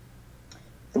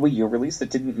Wii U release that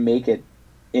didn't make it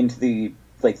into the...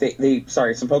 some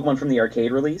Pokemon from the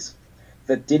arcade release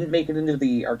that didn't make it into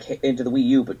the Wii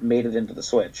U, but made it into the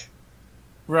Switch.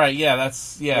 Right,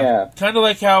 yeah, kind of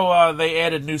like how they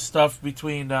added new stuff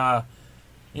between, the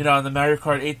Mario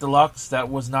Kart 8 Deluxe that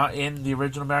was not in the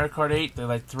original Mario Kart 8.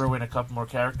 They, threw in a couple more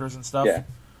characters and stuff. Yeah.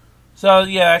 So,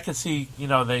 yeah, I could see,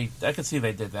 I could see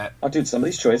they did that. Oh, dude, some of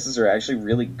these choices are actually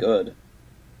really good.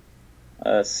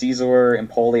 Caesar,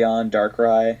 Empoleon,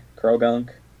 Darkrai, Krogunk.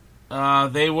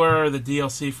 They were the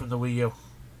DLC from the Wii U.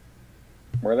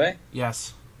 Were they?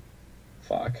 Yes.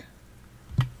 Fuck.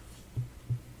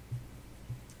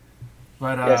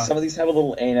 But, yeah, some of these have a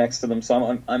little A next to them,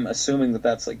 so I'm assuming that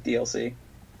that's like DLC.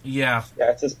 Yeah.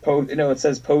 Yeah, it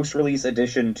says post-release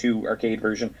addition to arcade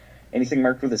version. Anything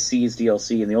marked with a C is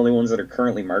DLC, and the only ones that are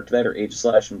currently marked that are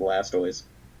Aegislash and Blastoise.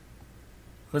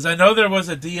 Because I know there was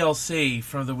a DLC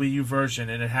from the Wii U version,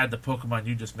 and it had the Pokemon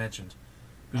you just mentioned.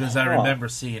 Because I remember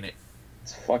seeing it.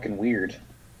 It's fucking weird.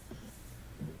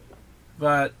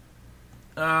 But,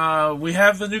 We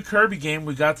have the new Kirby game.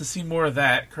 We got to see more of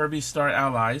that. Kirby Star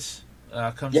Allies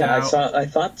comes out. I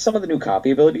thought some of the new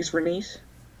copy abilities were neat.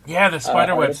 Yeah, the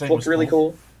spiderweb thing looked really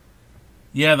cool.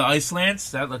 Yeah, the Ice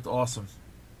Lance, that looked awesome.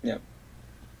 Yep.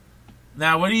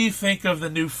 Now, what do you think of the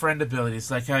new friend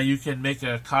abilities? Like how you can make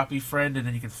a copy friend and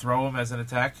then you can throw them as an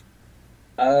attack?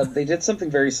 They did something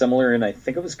very similar, and I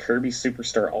think it was Kirby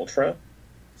Superstar Ultra.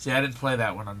 See, I didn't play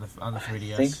that one on the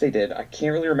 3DS. I think they did. I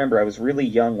can't really remember. I was really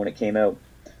young when it came out.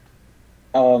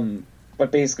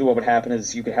 But basically, what would happen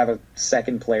is you could have a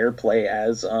second player play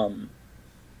as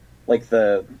like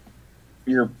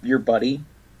your buddy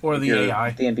or the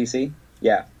AI, the NPC.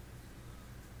 Yeah.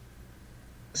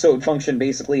 So it would function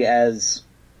basically as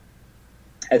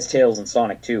Tails and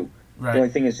Sonic 2. Right. The only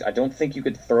thing is, I don't think you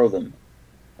could throw them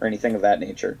or anything of that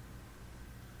nature.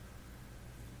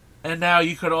 And now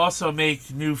you could also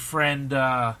make new friend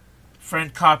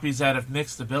copies out of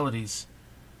mixed abilities.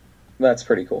 That's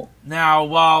pretty cool. Now,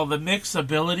 while the mix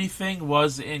ability thing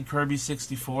was in Kirby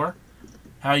 64,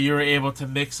 how you were able to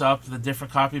mix up the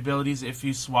different copy abilities if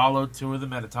you swallowed 2 of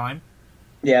them at a time.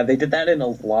 Yeah, they did that in a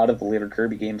lot of the later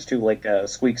Kirby games too, like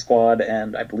Squeak Squad,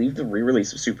 and I believe the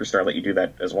re-release of Superstar let you do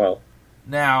that as well.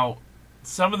 Now,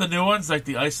 some of the new ones, like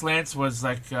the Ice Lance, was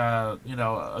like a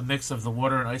mix of the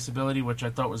water and ice ability, which I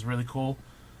thought was really cool.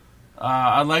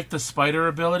 I liked the spider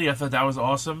ability. I thought that was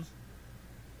awesome.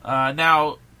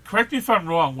 Now, correct me if I'm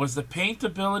wrong. Was the paint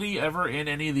ability ever in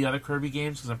any of the other Kirby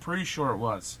games? Because I'm pretty sure it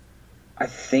was. I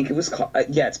think it was called...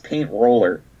 it's Paint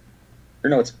Roller. Or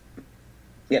no, it's...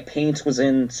 Yeah, Paint was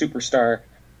in Superstar.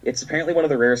 It's apparently one of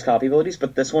the rarest copy abilities,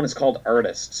 but this one is called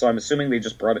Artist, so I'm assuming they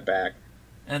just brought it back.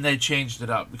 And they changed it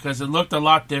up, because it looked a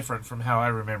lot different from how I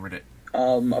remembered it.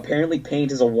 Apparently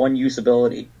Paint is a one-use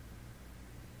ability.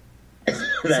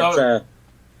 So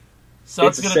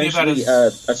it's going to be about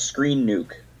a screen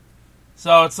nuke.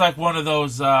 So it's like one of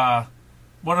those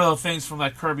things from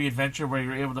like Kirby Adventure where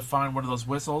you're able to find one of those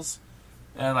whistles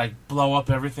and like blow up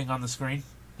everything on the screen.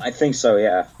 I think so,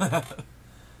 yeah.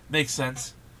 Makes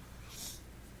sense.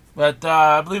 But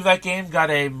I believe that game got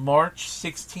a March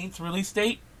 16th release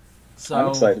date. So I'm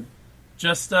excited.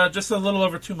 Just a little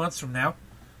over 2 months from now.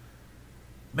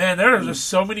 Man, there are just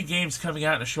so many games coming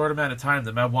out in a short amount of time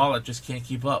that my wallet just can't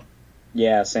keep up.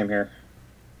 Yeah, same here.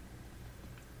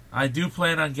 I do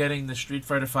plan on getting the Street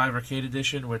Fighter V Arcade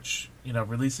Edition, which,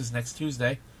 releases next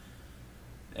Tuesday.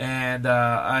 And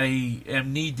I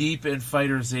am knee-deep in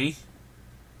FighterZ.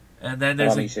 And then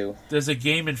there's a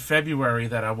game in February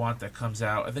that I want that comes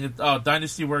out. I think it's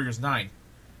Dynasty Warriors 9,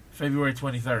 February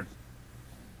 23rd.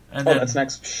 And that's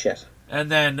next shit.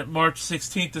 And then March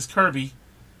 16th is Kirby.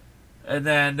 And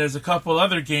then there's a couple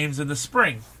other games in the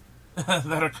spring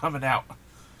that are coming out.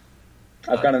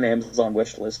 I've got an Amazon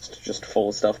wish list just full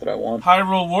of stuff that I want.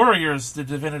 Hyrule Warriors, the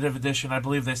definitive edition, I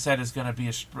believe they said is going to be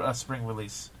a spring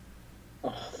release.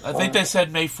 Oh, I think they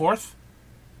said May 4th.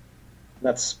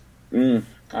 That's...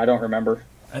 I don't remember.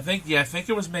 I think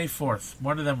it was May 4th.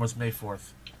 One of them was May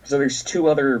 4th. So there's 2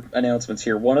 other announcements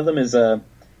here. One of them is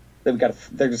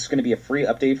there's going to be a free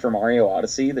update for Mario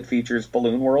Odyssey that features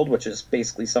Balloon World, which is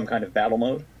basically some kind of battle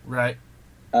mode. Right.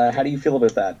 How do you feel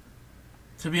about that?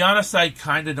 To be honest, I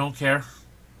kind of don't care.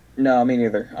 No, me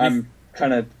neither. I'm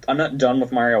not done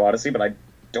with Mario Odyssey, but I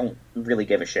don't really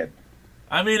give a shit.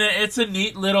 I mean, it's a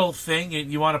neat little thing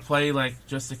you want to play, like,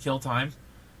 just to kill time.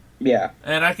 Yeah.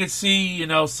 And I could see,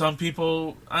 some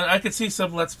people... I could see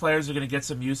some Let's Players are going to get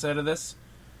some use out of this.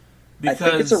 Because, I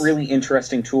think it's a really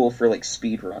interesting tool for, like,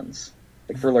 speed runs.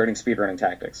 Like, for learning speedrunning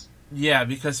tactics. Yeah,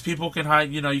 because people can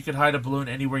hide... you can hide a balloon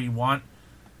anywhere you want.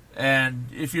 And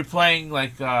if you're playing,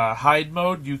 like, hide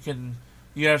mode,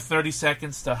 you have 30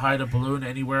 seconds to hide a balloon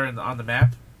anywhere on the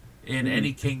map. In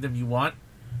any kingdom you want.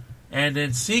 And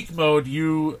in Seek mode,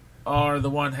 you are the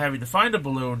one having to find a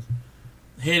balloon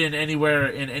hidden anywhere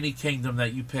in any kingdom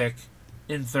that you pick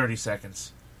in 30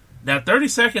 seconds. Now, 30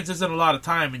 seconds isn't a lot of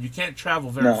time, and you can't travel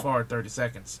very far in 30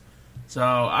 seconds. So,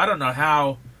 I don't know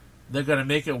how they're going to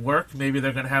make it work. Maybe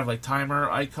they're going to have, like, timer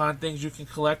icon things you can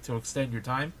collect to extend your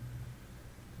time.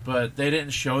 But they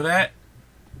didn't show that.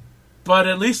 But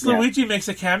at least Luigi makes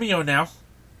a cameo now.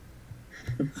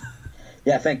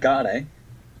 Yeah, thank God, eh?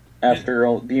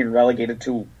 After being relegated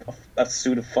to a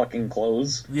suit of fucking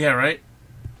clothes. Yeah, right?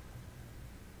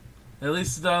 At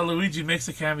least Luigi makes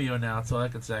a cameo now, that's all I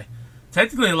can say.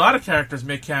 Technically, a lot of characters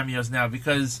make cameos now,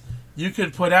 because you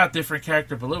can put out different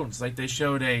character balloons. Like, they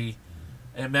showed a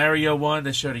Mario one,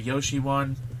 they showed a Yoshi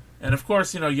one, and of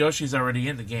course, Yoshi's already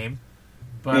in the game.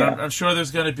 But yeah. I'm sure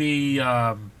there's going to be,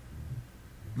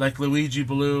 like, Luigi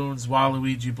balloons,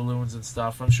 Waluigi balloons and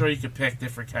stuff. I'm sure you could pick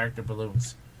different character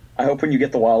balloons. I hope when you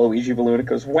get the Waluigi balloon, it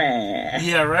goes wah.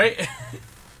 Yeah, right?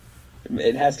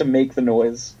 It has to make the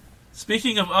noise.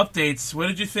 Speaking of updates, what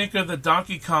did you think of the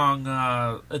Donkey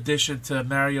Kong addition to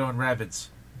Mario and Rabbids?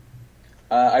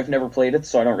 I've never played it,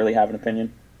 so I don't really have an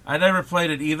opinion. I never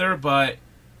played it either, but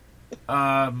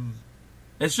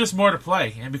it's just more to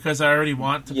play. And because I already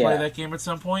want to play that game at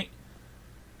some point,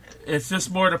 it's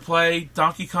just more to play.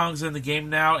 Donkey Kong's in the game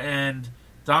now, and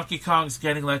Donkey Kong's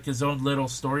getting like his own little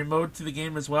story mode to the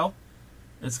game as well.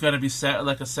 It's going to be set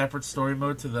like a separate story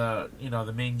mode to the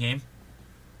the main game.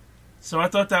 So I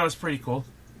thought that was pretty cool.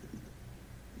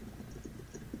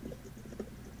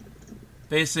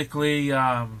 Basically,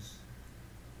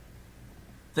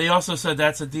 they also said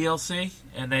that's a DLC,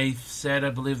 and they said, I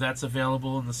believe, that's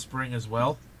available in the spring as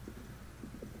well.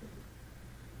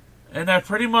 And that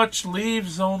pretty much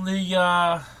leaves only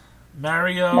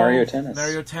Mario Tennis.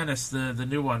 Mario Tennis, the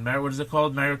new one. What is it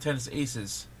called? Mario Tennis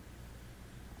Aces.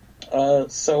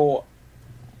 So,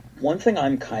 one thing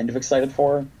I'm kind of excited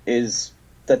for is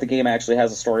that the game actually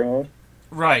has a story mode.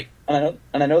 Right. And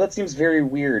I know that seems very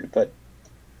weird, but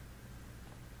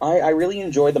I really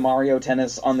enjoyed the Mario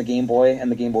Tennis on the Game Boy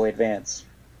and the Game Boy Advance.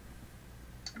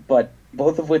 But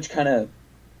both of which kind of...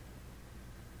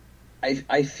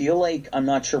 I feel like I'm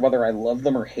not sure whether I love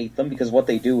them or hate them, because what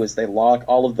they do is they lock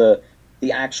all of the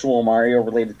actual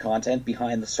Mario-related content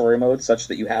behind the story mode, such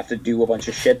that you have to do a bunch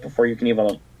of shit before you can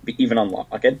even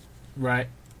unlock it. Right.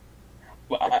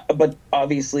 But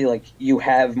obviously, like, you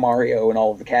have Mario and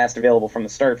all of the cast available from the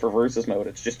start for Versus mode.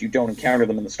 It's just you don't encounter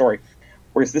them in the story.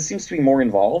 Whereas this seems to be more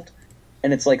involved,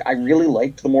 and it's like, I really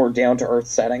liked the more down-to-earth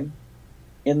setting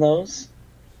in those,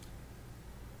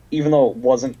 even though it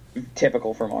wasn't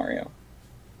typical for Mario.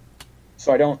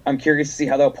 So I'm curious to see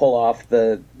how they'll pull off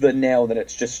the nail that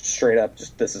it's just straight up,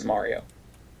 just this is Mario.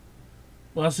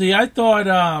 Well, see, I thought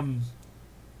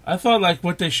like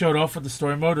what they showed off with the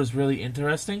story mode was really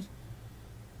interesting,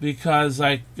 because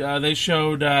like they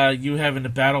showed you having to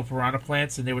battle piranha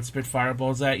plants, and they would spit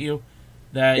fireballs at you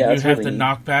that you have really to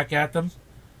knock back at them.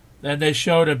 Then they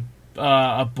showed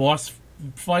a boss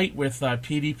fight with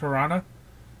PD Piranha,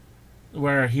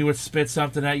 where he would spit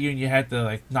something at you and you had to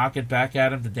like knock it back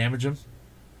at him to damage him.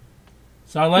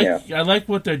 So I like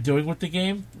what they're doing with the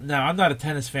game. Now, I'm not a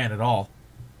tennis fan at all,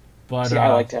 but see,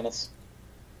 I like tennis.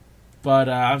 But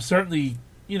I'm certainly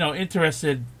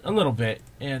interested a little bit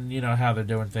in how they're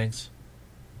doing things.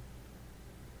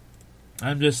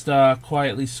 I'm just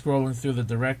quietly scrolling through the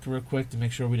Direct real quick to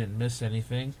make sure we didn't miss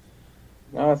anything.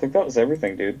 No, I think that was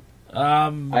everything, dude.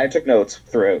 I took notes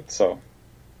throughout, so.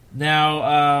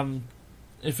 Now,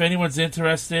 if anyone's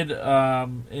interested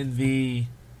in the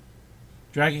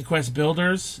Dragon Quest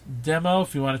Builders demo,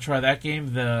 if you want to try that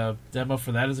game, the demo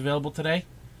for that is available today.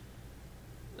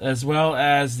 As well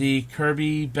as the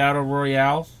Kirby Battle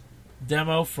Royale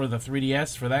demo for the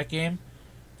 3DS for that game.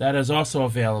 That is also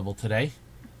available today.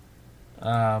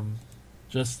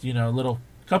 Just,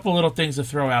 couple little things to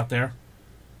throw out there.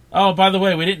 Oh, by the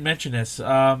way, we didn't mention this.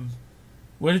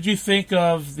 What did you think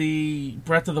of the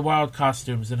Breath of the Wild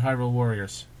costumes in Hyrule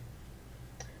Warriors?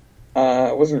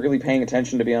 I wasn't really paying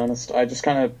attention, to be honest. I just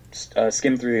kind of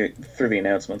skimmed through the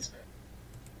announcements.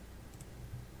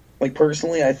 Like,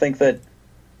 personally, I think that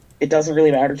it doesn't really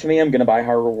matter to me. I'm going to buy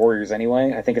Hyrule Warriors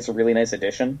anyway. I think it's a really nice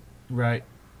addition. Right.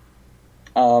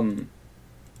 And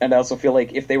I also feel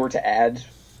like if they were to add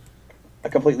a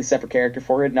completely separate character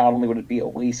for it, not only would it be a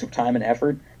waste of time and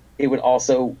effort, it would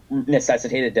also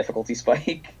necessitate a difficulty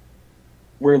spike,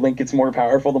 where Link gets more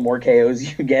powerful the more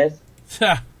KOs you get,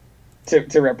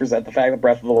 to represent the fact that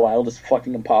Breath of the Wild is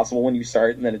fucking impossible when you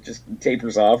start, and then it just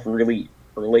tapers off really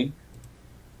early.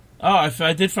 Oh,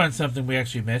 I did find something we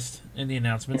actually missed in the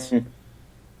announcements.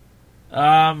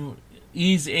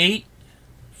 Ease 8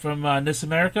 from NIS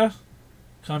America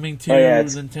coming to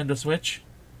Nintendo Switch.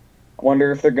 I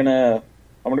wonder if their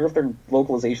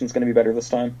localization's going to be better this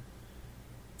time.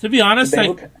 To be honest,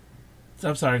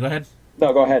 I'm sorry, go ahead.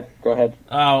 No, go ahead.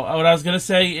 Oh, what I was going to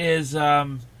say is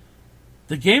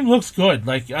the game looks good.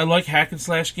 Like, I like hack and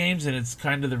slash games, and it's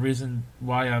kind of the reason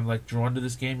why I'm like drawn to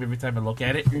this game every time I look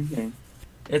at it. Mm-hmm.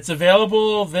 It's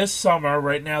available this summer.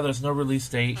 Right now, there's no release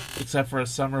date except for a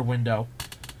summer window.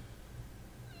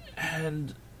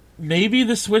 And maybe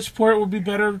the Switch port will be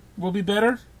better.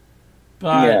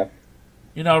 But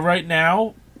right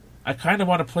now, I kind of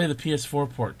want to play the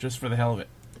PS4 port just for the hell of it.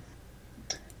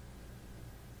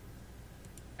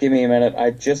 Give me a minute.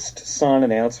 I just saw an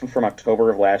announcement from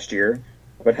October of last year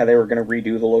about how they were going to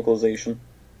redo the localization.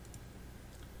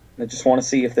 I just want to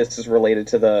see if this is related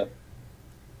to the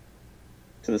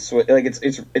Switch. Like,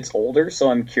 it's older,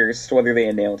 so I'm curious as to whether they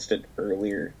announced it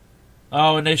earlier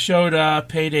Oh, and they showed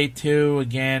Payday 2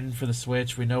 again for the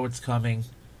Switch. We know it's coming.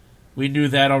 We knew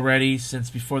that already since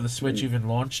before the Switch even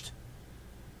launched.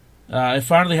 It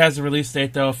finally has a release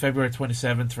date, though, February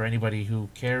 27th for anybody who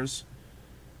cares.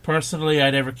 Personally,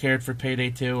 I never cared for Payday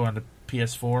 2 on the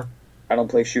PS4. I don't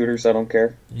play shooters, I don't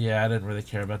care. Yeah, I didn't really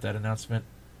care about that announcement.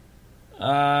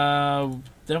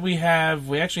 Then we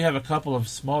actually have a couple of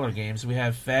smaller games. We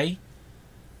have Faye.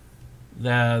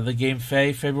 The game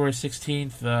Faye, February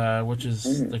 16th, which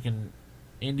is like an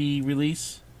indie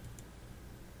release.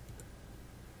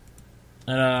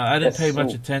 And I didn't pay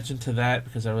much attention to that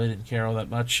because I really didn't care all that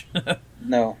much.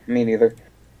 No, me neither.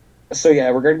 So yeah,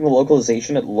 regarding the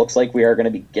localization, it looks like we are going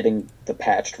to be getting the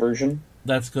patched version.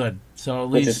 That's good. So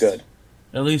which is good.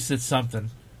 At least it's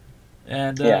something.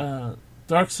 And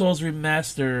Dark Souls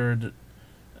Remastered,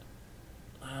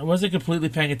 I wasn't completely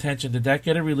paying attention. Did that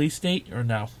get a release date or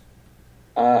no?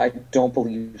 I don't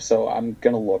believe so. I'm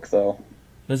going to look, though.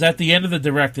 Because at the end of the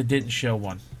Direct, it didn't show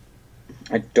one.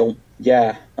 I don't...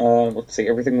 Yeah. Let's see.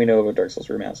 Everything we know about Dark Souls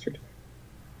Remastered.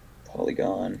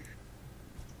 Polygon.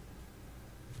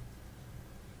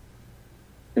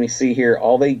 Let me see here.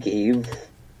 All they gave...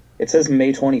 It says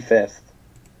May 25th.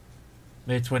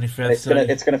 May 25th.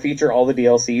 It's gonna feature all the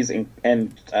DLCs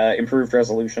and improved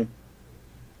resolution.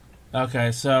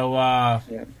 Okay, so...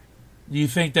 Do you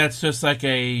think that's just like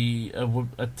a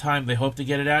time they hope to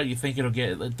get it out? You think it'll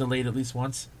get delayed at least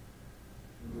once?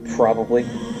 Probably.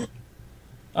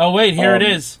 Oh, wait, here it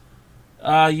is.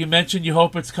 You mentioned you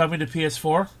hope it's coming to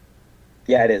PS4?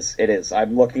 Yeah, it is. It is.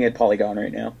 I'm looking at Polygon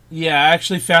right now. Yeah, I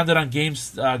actually found it on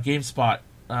GameSpot.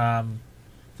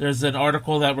 There's an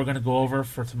article that we're going to go over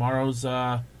for tomorrow's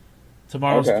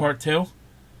part 2.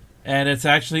 And it's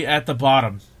actually at the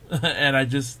bottom. And I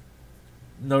just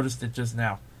noticed it just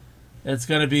now. It's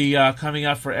going to be coming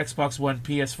out for Xbox One,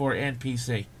 PS4, and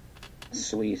PC.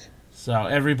 Sweet. So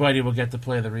everybody will get to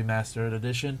play the remastered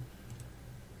edition.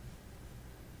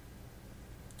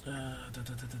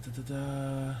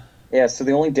 Yeah, so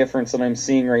the only difference that I'm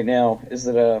seeing right now is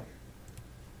that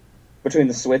between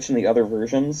the Switch and the other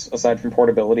versions, aside from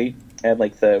portability and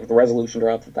like the resolution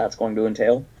drop that's going to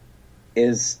entail,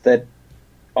 is that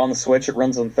on the Switch it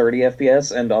runs on 30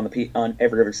 FPS and on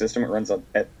every other system it runs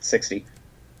at 60.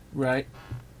 Right.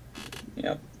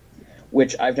 Yeah.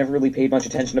 Which I've never really paid much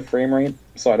attention to frame rate,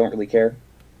 so I don't really care.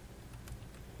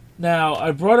 Now,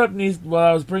 I brought up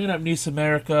while I was bringing up Nice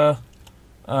America,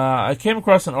 I came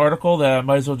across an article that I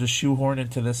might as well just shoehorn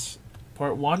into this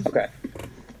part 1. Okay.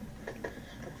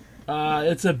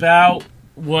 It's about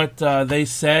what they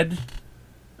said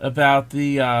about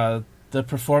the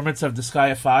performance of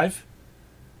Disgaea 5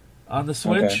 on the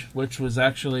Switch, which was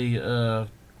actually a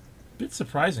bit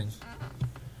surprising.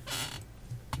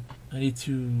 I need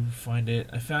to find it.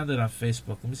 I found it on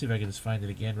Facebook. Let me see if I can just find it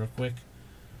again real quick.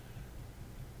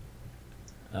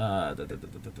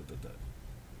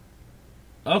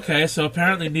 Okay, so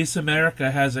apparently Nice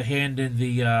America has a hand in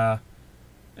the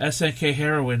SNK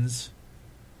Heroines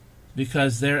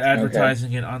because they're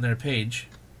advertising it on their page.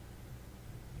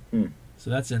 So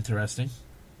that's interesting.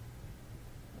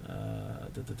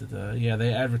 Yeah,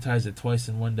 they advertised it twice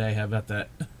in one day. How about that?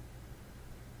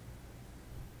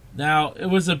 Now, it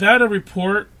was about a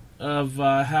report of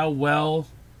how well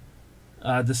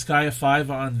Disgaea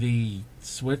 5 on the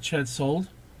Switch had sold.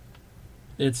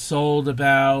 It sold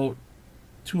about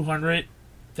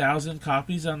 200,000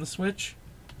 copies on the Switch,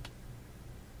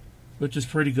 which is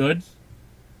pretty good.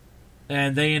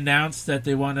 And they announced that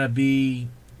they want to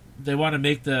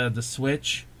make the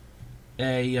Switch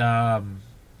a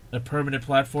permanent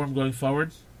platform going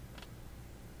forward.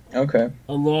 Okay.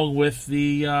 Along with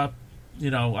the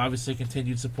obviously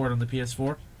continued support on the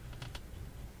PS4.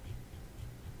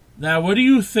 Now, what do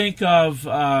you think of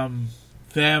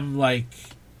them, like,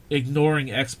 ignoring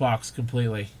Xbox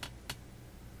completely?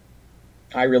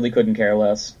 I really couldn't care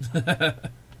less.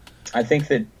 I think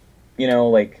that,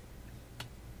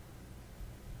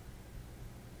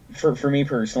 for me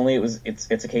personally, it's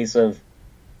a case of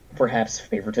perhaps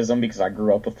favoritism because I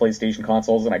grew up with PlayStation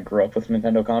consoles and I grew up with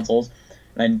Nintendo consoles.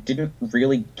 And I didn't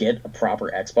really get a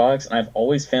proper Xbox, and I've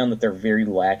always found that they're very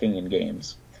lacking in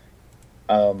games.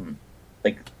 The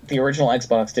original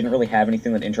Xbox didn't really have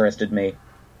anything that interested me,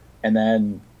 and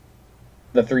then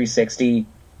the 360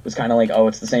 was kind of like, oh,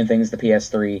 it's the same thing as the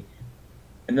PS3.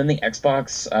 And then the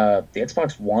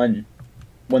Xbox One,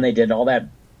 when they did all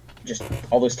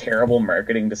those terrible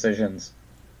marketing decisions,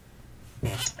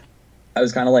 I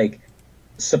was kind of like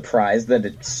surprised that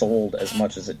it sold as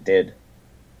much as it did.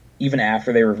 Even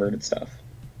after they reverted stuff.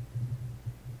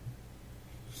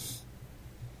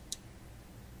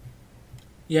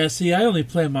 Yeah, see, I only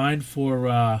play mine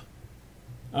for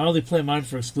I only play mine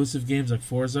for exclusive games like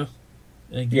Forza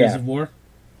and Gears of War.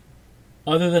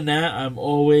 Other than that, I'm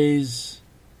always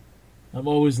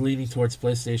leaning towards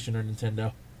PlayStation or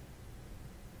Nintendo.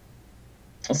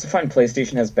 I also find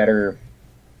PlayStation has better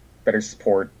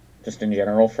support just in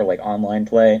general for like online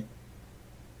play.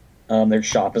 Their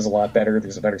shop is a lot better.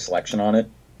 There's a better selection on it.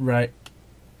 Right.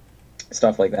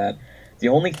 Stuff like that. The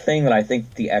only thing that I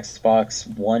think the Xbox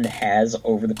One has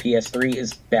over the PS3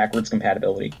 is backwards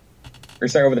compatibility. Or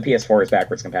sorry, over the PS4 is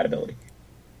backwards compatibility.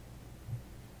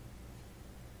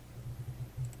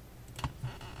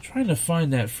 I'm trying to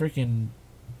find that freaking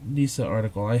Nisa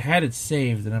article. I had it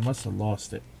saved and I must have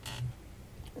lost it.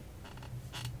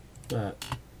 But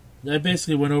I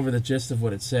basically went over the gist of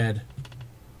what it said.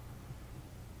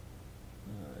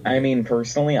 I mean,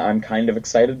 personally, I'm kind of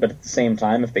excited, but at the same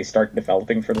time, if they start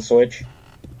developing for the Switch,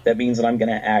 that means that I'm going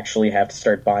to actually have to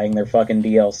start buying their fucking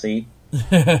DLC.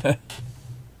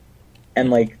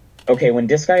 And, like, okay, when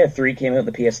Disgaea 3 came out on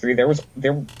the PS3,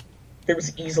 there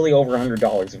was easily over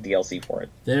 $100 of DLC for it.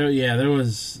 There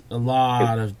was a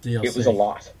lot of DLC. It was a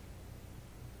lot.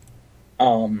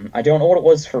 I don't know what it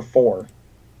was for 4.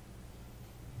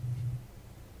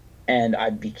 And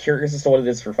I'd be curious as to what it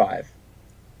is for 5.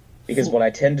 Because what I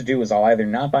tend to do is I'll either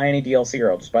not buy any DLC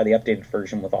or I'll just buy the updated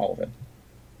version with all of it.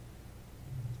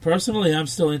 Personally, I'm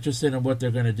still interested in what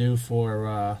they're going to do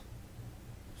for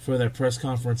their press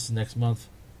conference next month.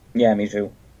 Yeah, me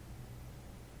too.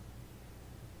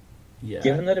 Yeah.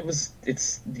 Given that it was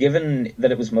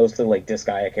mostly like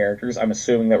Disgaea characters, I'm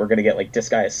assuming that we're going to get like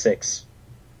Disgaea 6.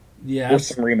 Yeah. Or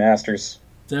some remasters.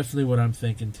 Definitely what I'm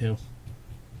thinking too.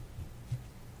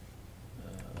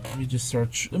 Let me just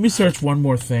search. Let me search one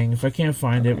more thing. If I can't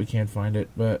find it, we can't find it.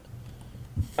 But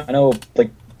I know,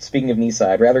 like, speaking of Nisa,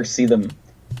 I'd rather see them.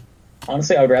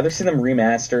 Honestly, I would rather see them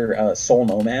remaster Soul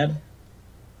Nomad,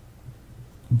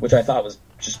 which I thought was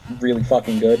just really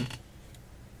fucking good,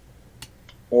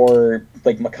 or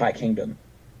like Makai Kingdom,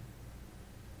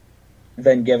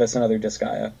 than give us another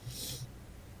Disgaea.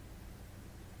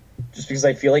 Just because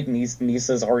I feel like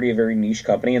Nisa is already a very niche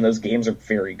company, and those games are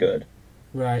very good.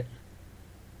 Right.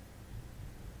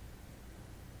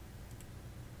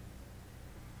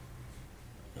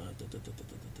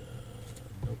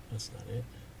 Nope, that's not it.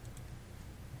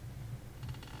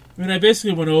 I mean, I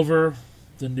basically went over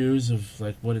the news of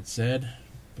like what it said,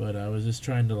 but I was just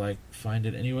trying to like find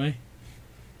it anyway.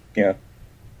 Yeah.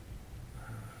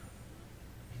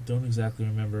 Don't exactly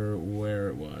remember where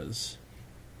it was.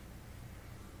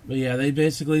 But yeah, they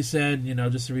basically said,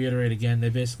 just to reiterate again, they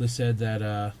basically said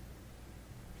that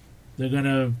they're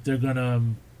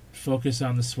gonna focus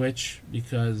on the Switch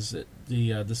because the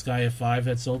Disgaea 5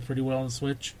 had sold pretty well on the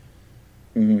Switch,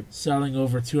 selling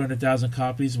over 200,000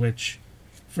 copies, which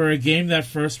for a game that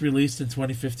first released in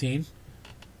 2015,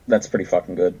 that's pretty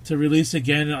fucking good. To release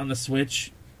again on the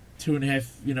Switch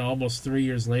 2.5, almost 3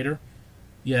 years later,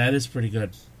 yeah, it is pretty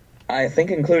good. I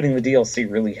think including the DLC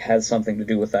really has something to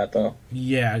do with that, though.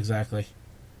 Yeah, exactly.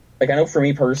 Like, I know for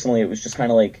me personally, it was just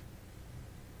kind of like...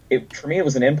 For me, it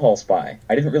was an impulse buy.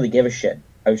 I didn't really give a shit.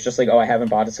 I was just like, oh, I haven't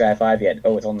bought Disgaea 5 yet.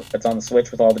 Oh, it's on the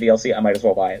Switch with all the DLC. I might as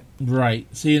well buy it. Right.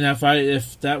 See, now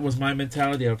if that was my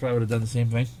mentality, I probably would have done the same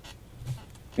thing.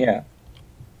 Yeah.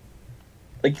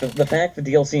 Like, the fact the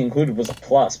DLC included was a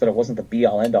plus, but it wasn't the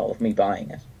be-all, end-all of me buying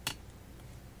it.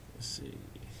 Let's see.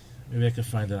 Maybe I could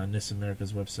find it on This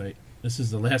America's website. This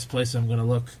is the last place I'm going to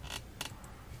look.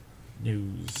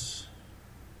 News.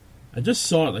 I just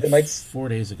saw it 4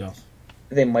 days ago.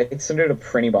 They might send out a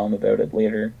printy bomb about it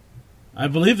later. I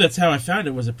believe that's how I found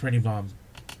it, was a printy bomb.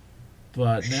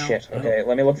 But now... Shit, okay,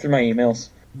 let me look through my emails.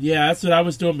 Yeah, that's what I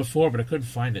was doing before, but I couldn't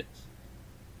find it.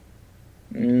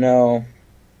 No.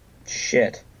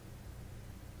 Shit.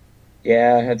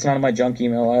 Yeah, it's not in my junk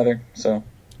email either, so...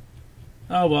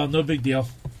 Oh, well, no big deal.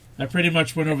 I pretty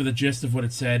much went over the gist of what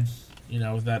it said,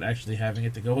 without actually having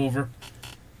it to go over.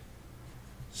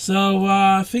 So,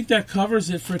 I think that covers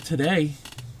it for today,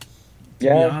 to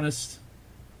be honest.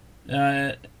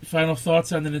 Final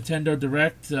thoughts on the Nintendo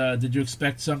Direct? Did you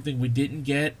expect something we didn't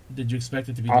get? Did you expect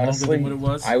it to be longer than what it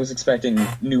was? I was expecting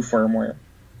new firmware.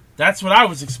 That's what I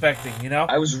was expecting,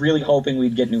 I was really hoping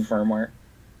we'd get new firmware.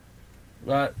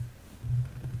 But,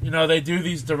 they do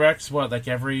these Directs,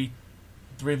 every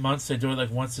 3 months? They do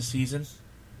it, once a season?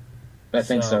 I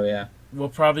think so, yeah. We'll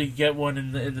probably get one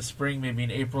in the spring, maybe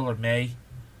in April or May.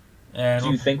 And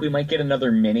do you think we might get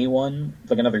another mini one?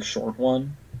 Another short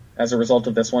one? As a result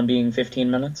of this one being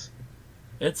 15 minutes?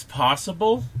 It's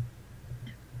possible.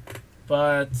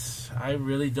 But I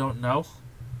really don't know.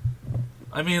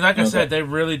 I mean, like I said, they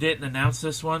really didn't announce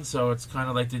this one, so it's kind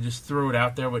of like they just threw it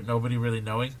out there with nobody really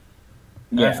knowing.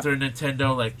 Yeah. after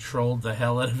Nintendo like trolled the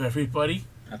hell out of everybody.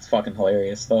 That's fucking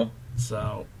hilarious, though.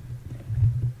 So,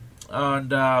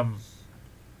 and I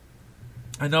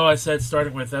know I said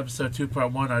starting with episode 2,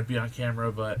 part 1, I'd be on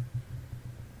camera, but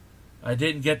I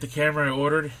didn't get the camera I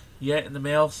ordered yet in the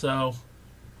mail, so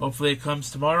hopefully it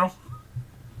comes tomorrow.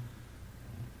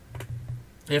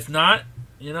 If not,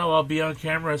 I'll be on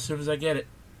camera as soon as I get it.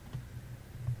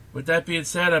 With that being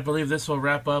said, I believe this will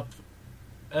wrap up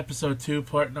episode 2,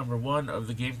 part number 1 of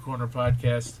the Game Corner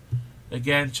podcast.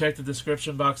 Again, check the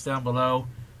description box down below.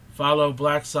 Follow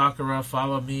Black Sakura.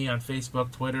 Follow me on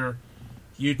Facebook, Twitter,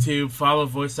 YouTube. Follow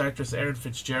voice actress Erin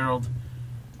Fitzgerald.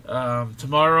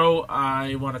 Tomorrow,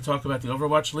 I want to talk about the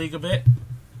Overwatch League a bit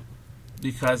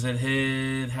because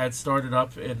it had started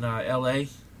up in LA a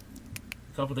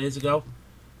couple days ago.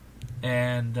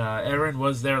 And Erin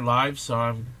was there live, so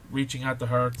I'm reaching out to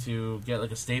her to get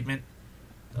like a statement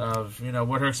of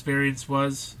what her experience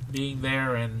was being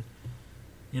there and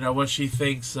what she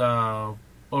thinks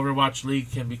Overwatch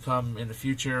League can become in the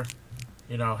future.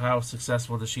 How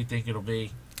successful does she think it'll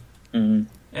be? Mm-hmm.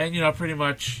 And pretty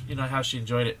much how she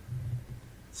enjoyed it.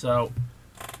 So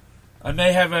I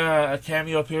may have a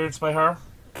cameo appearance by her,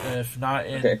 if not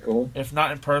in if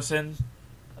not in person.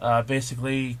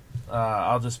 Basically,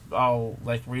 I'll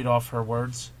like read off her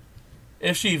words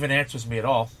if she even answers me at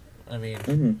all. I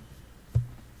mean,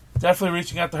 definitely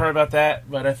reaching out to her about that.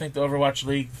 But I think the Overwatch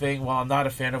League thing, while I'm not a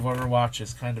fan of Overwatch,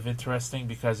 is kind of interesting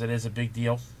because it is a big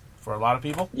deal for a lot of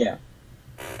people. Yeah.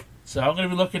 So I'm going to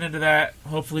be looking into that.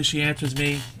 Hopefully she answers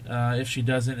me. If she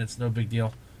doesn't, it's no big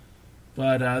deal.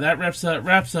 But that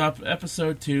wraps up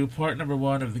episode 2, part number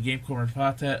 1 of the Game Corner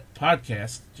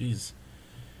podcast. Jeez.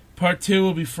 Part 2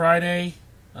 will be Friday.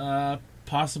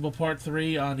 Possible part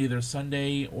 3 on either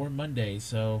Sunday or Monday.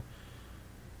 So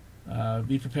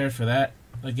be prepared for that.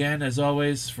 Again, as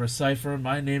always, for Cypher,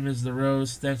 my name is The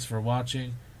Rose. Thanks for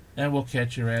watching, and we'll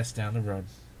catch your ass down the road.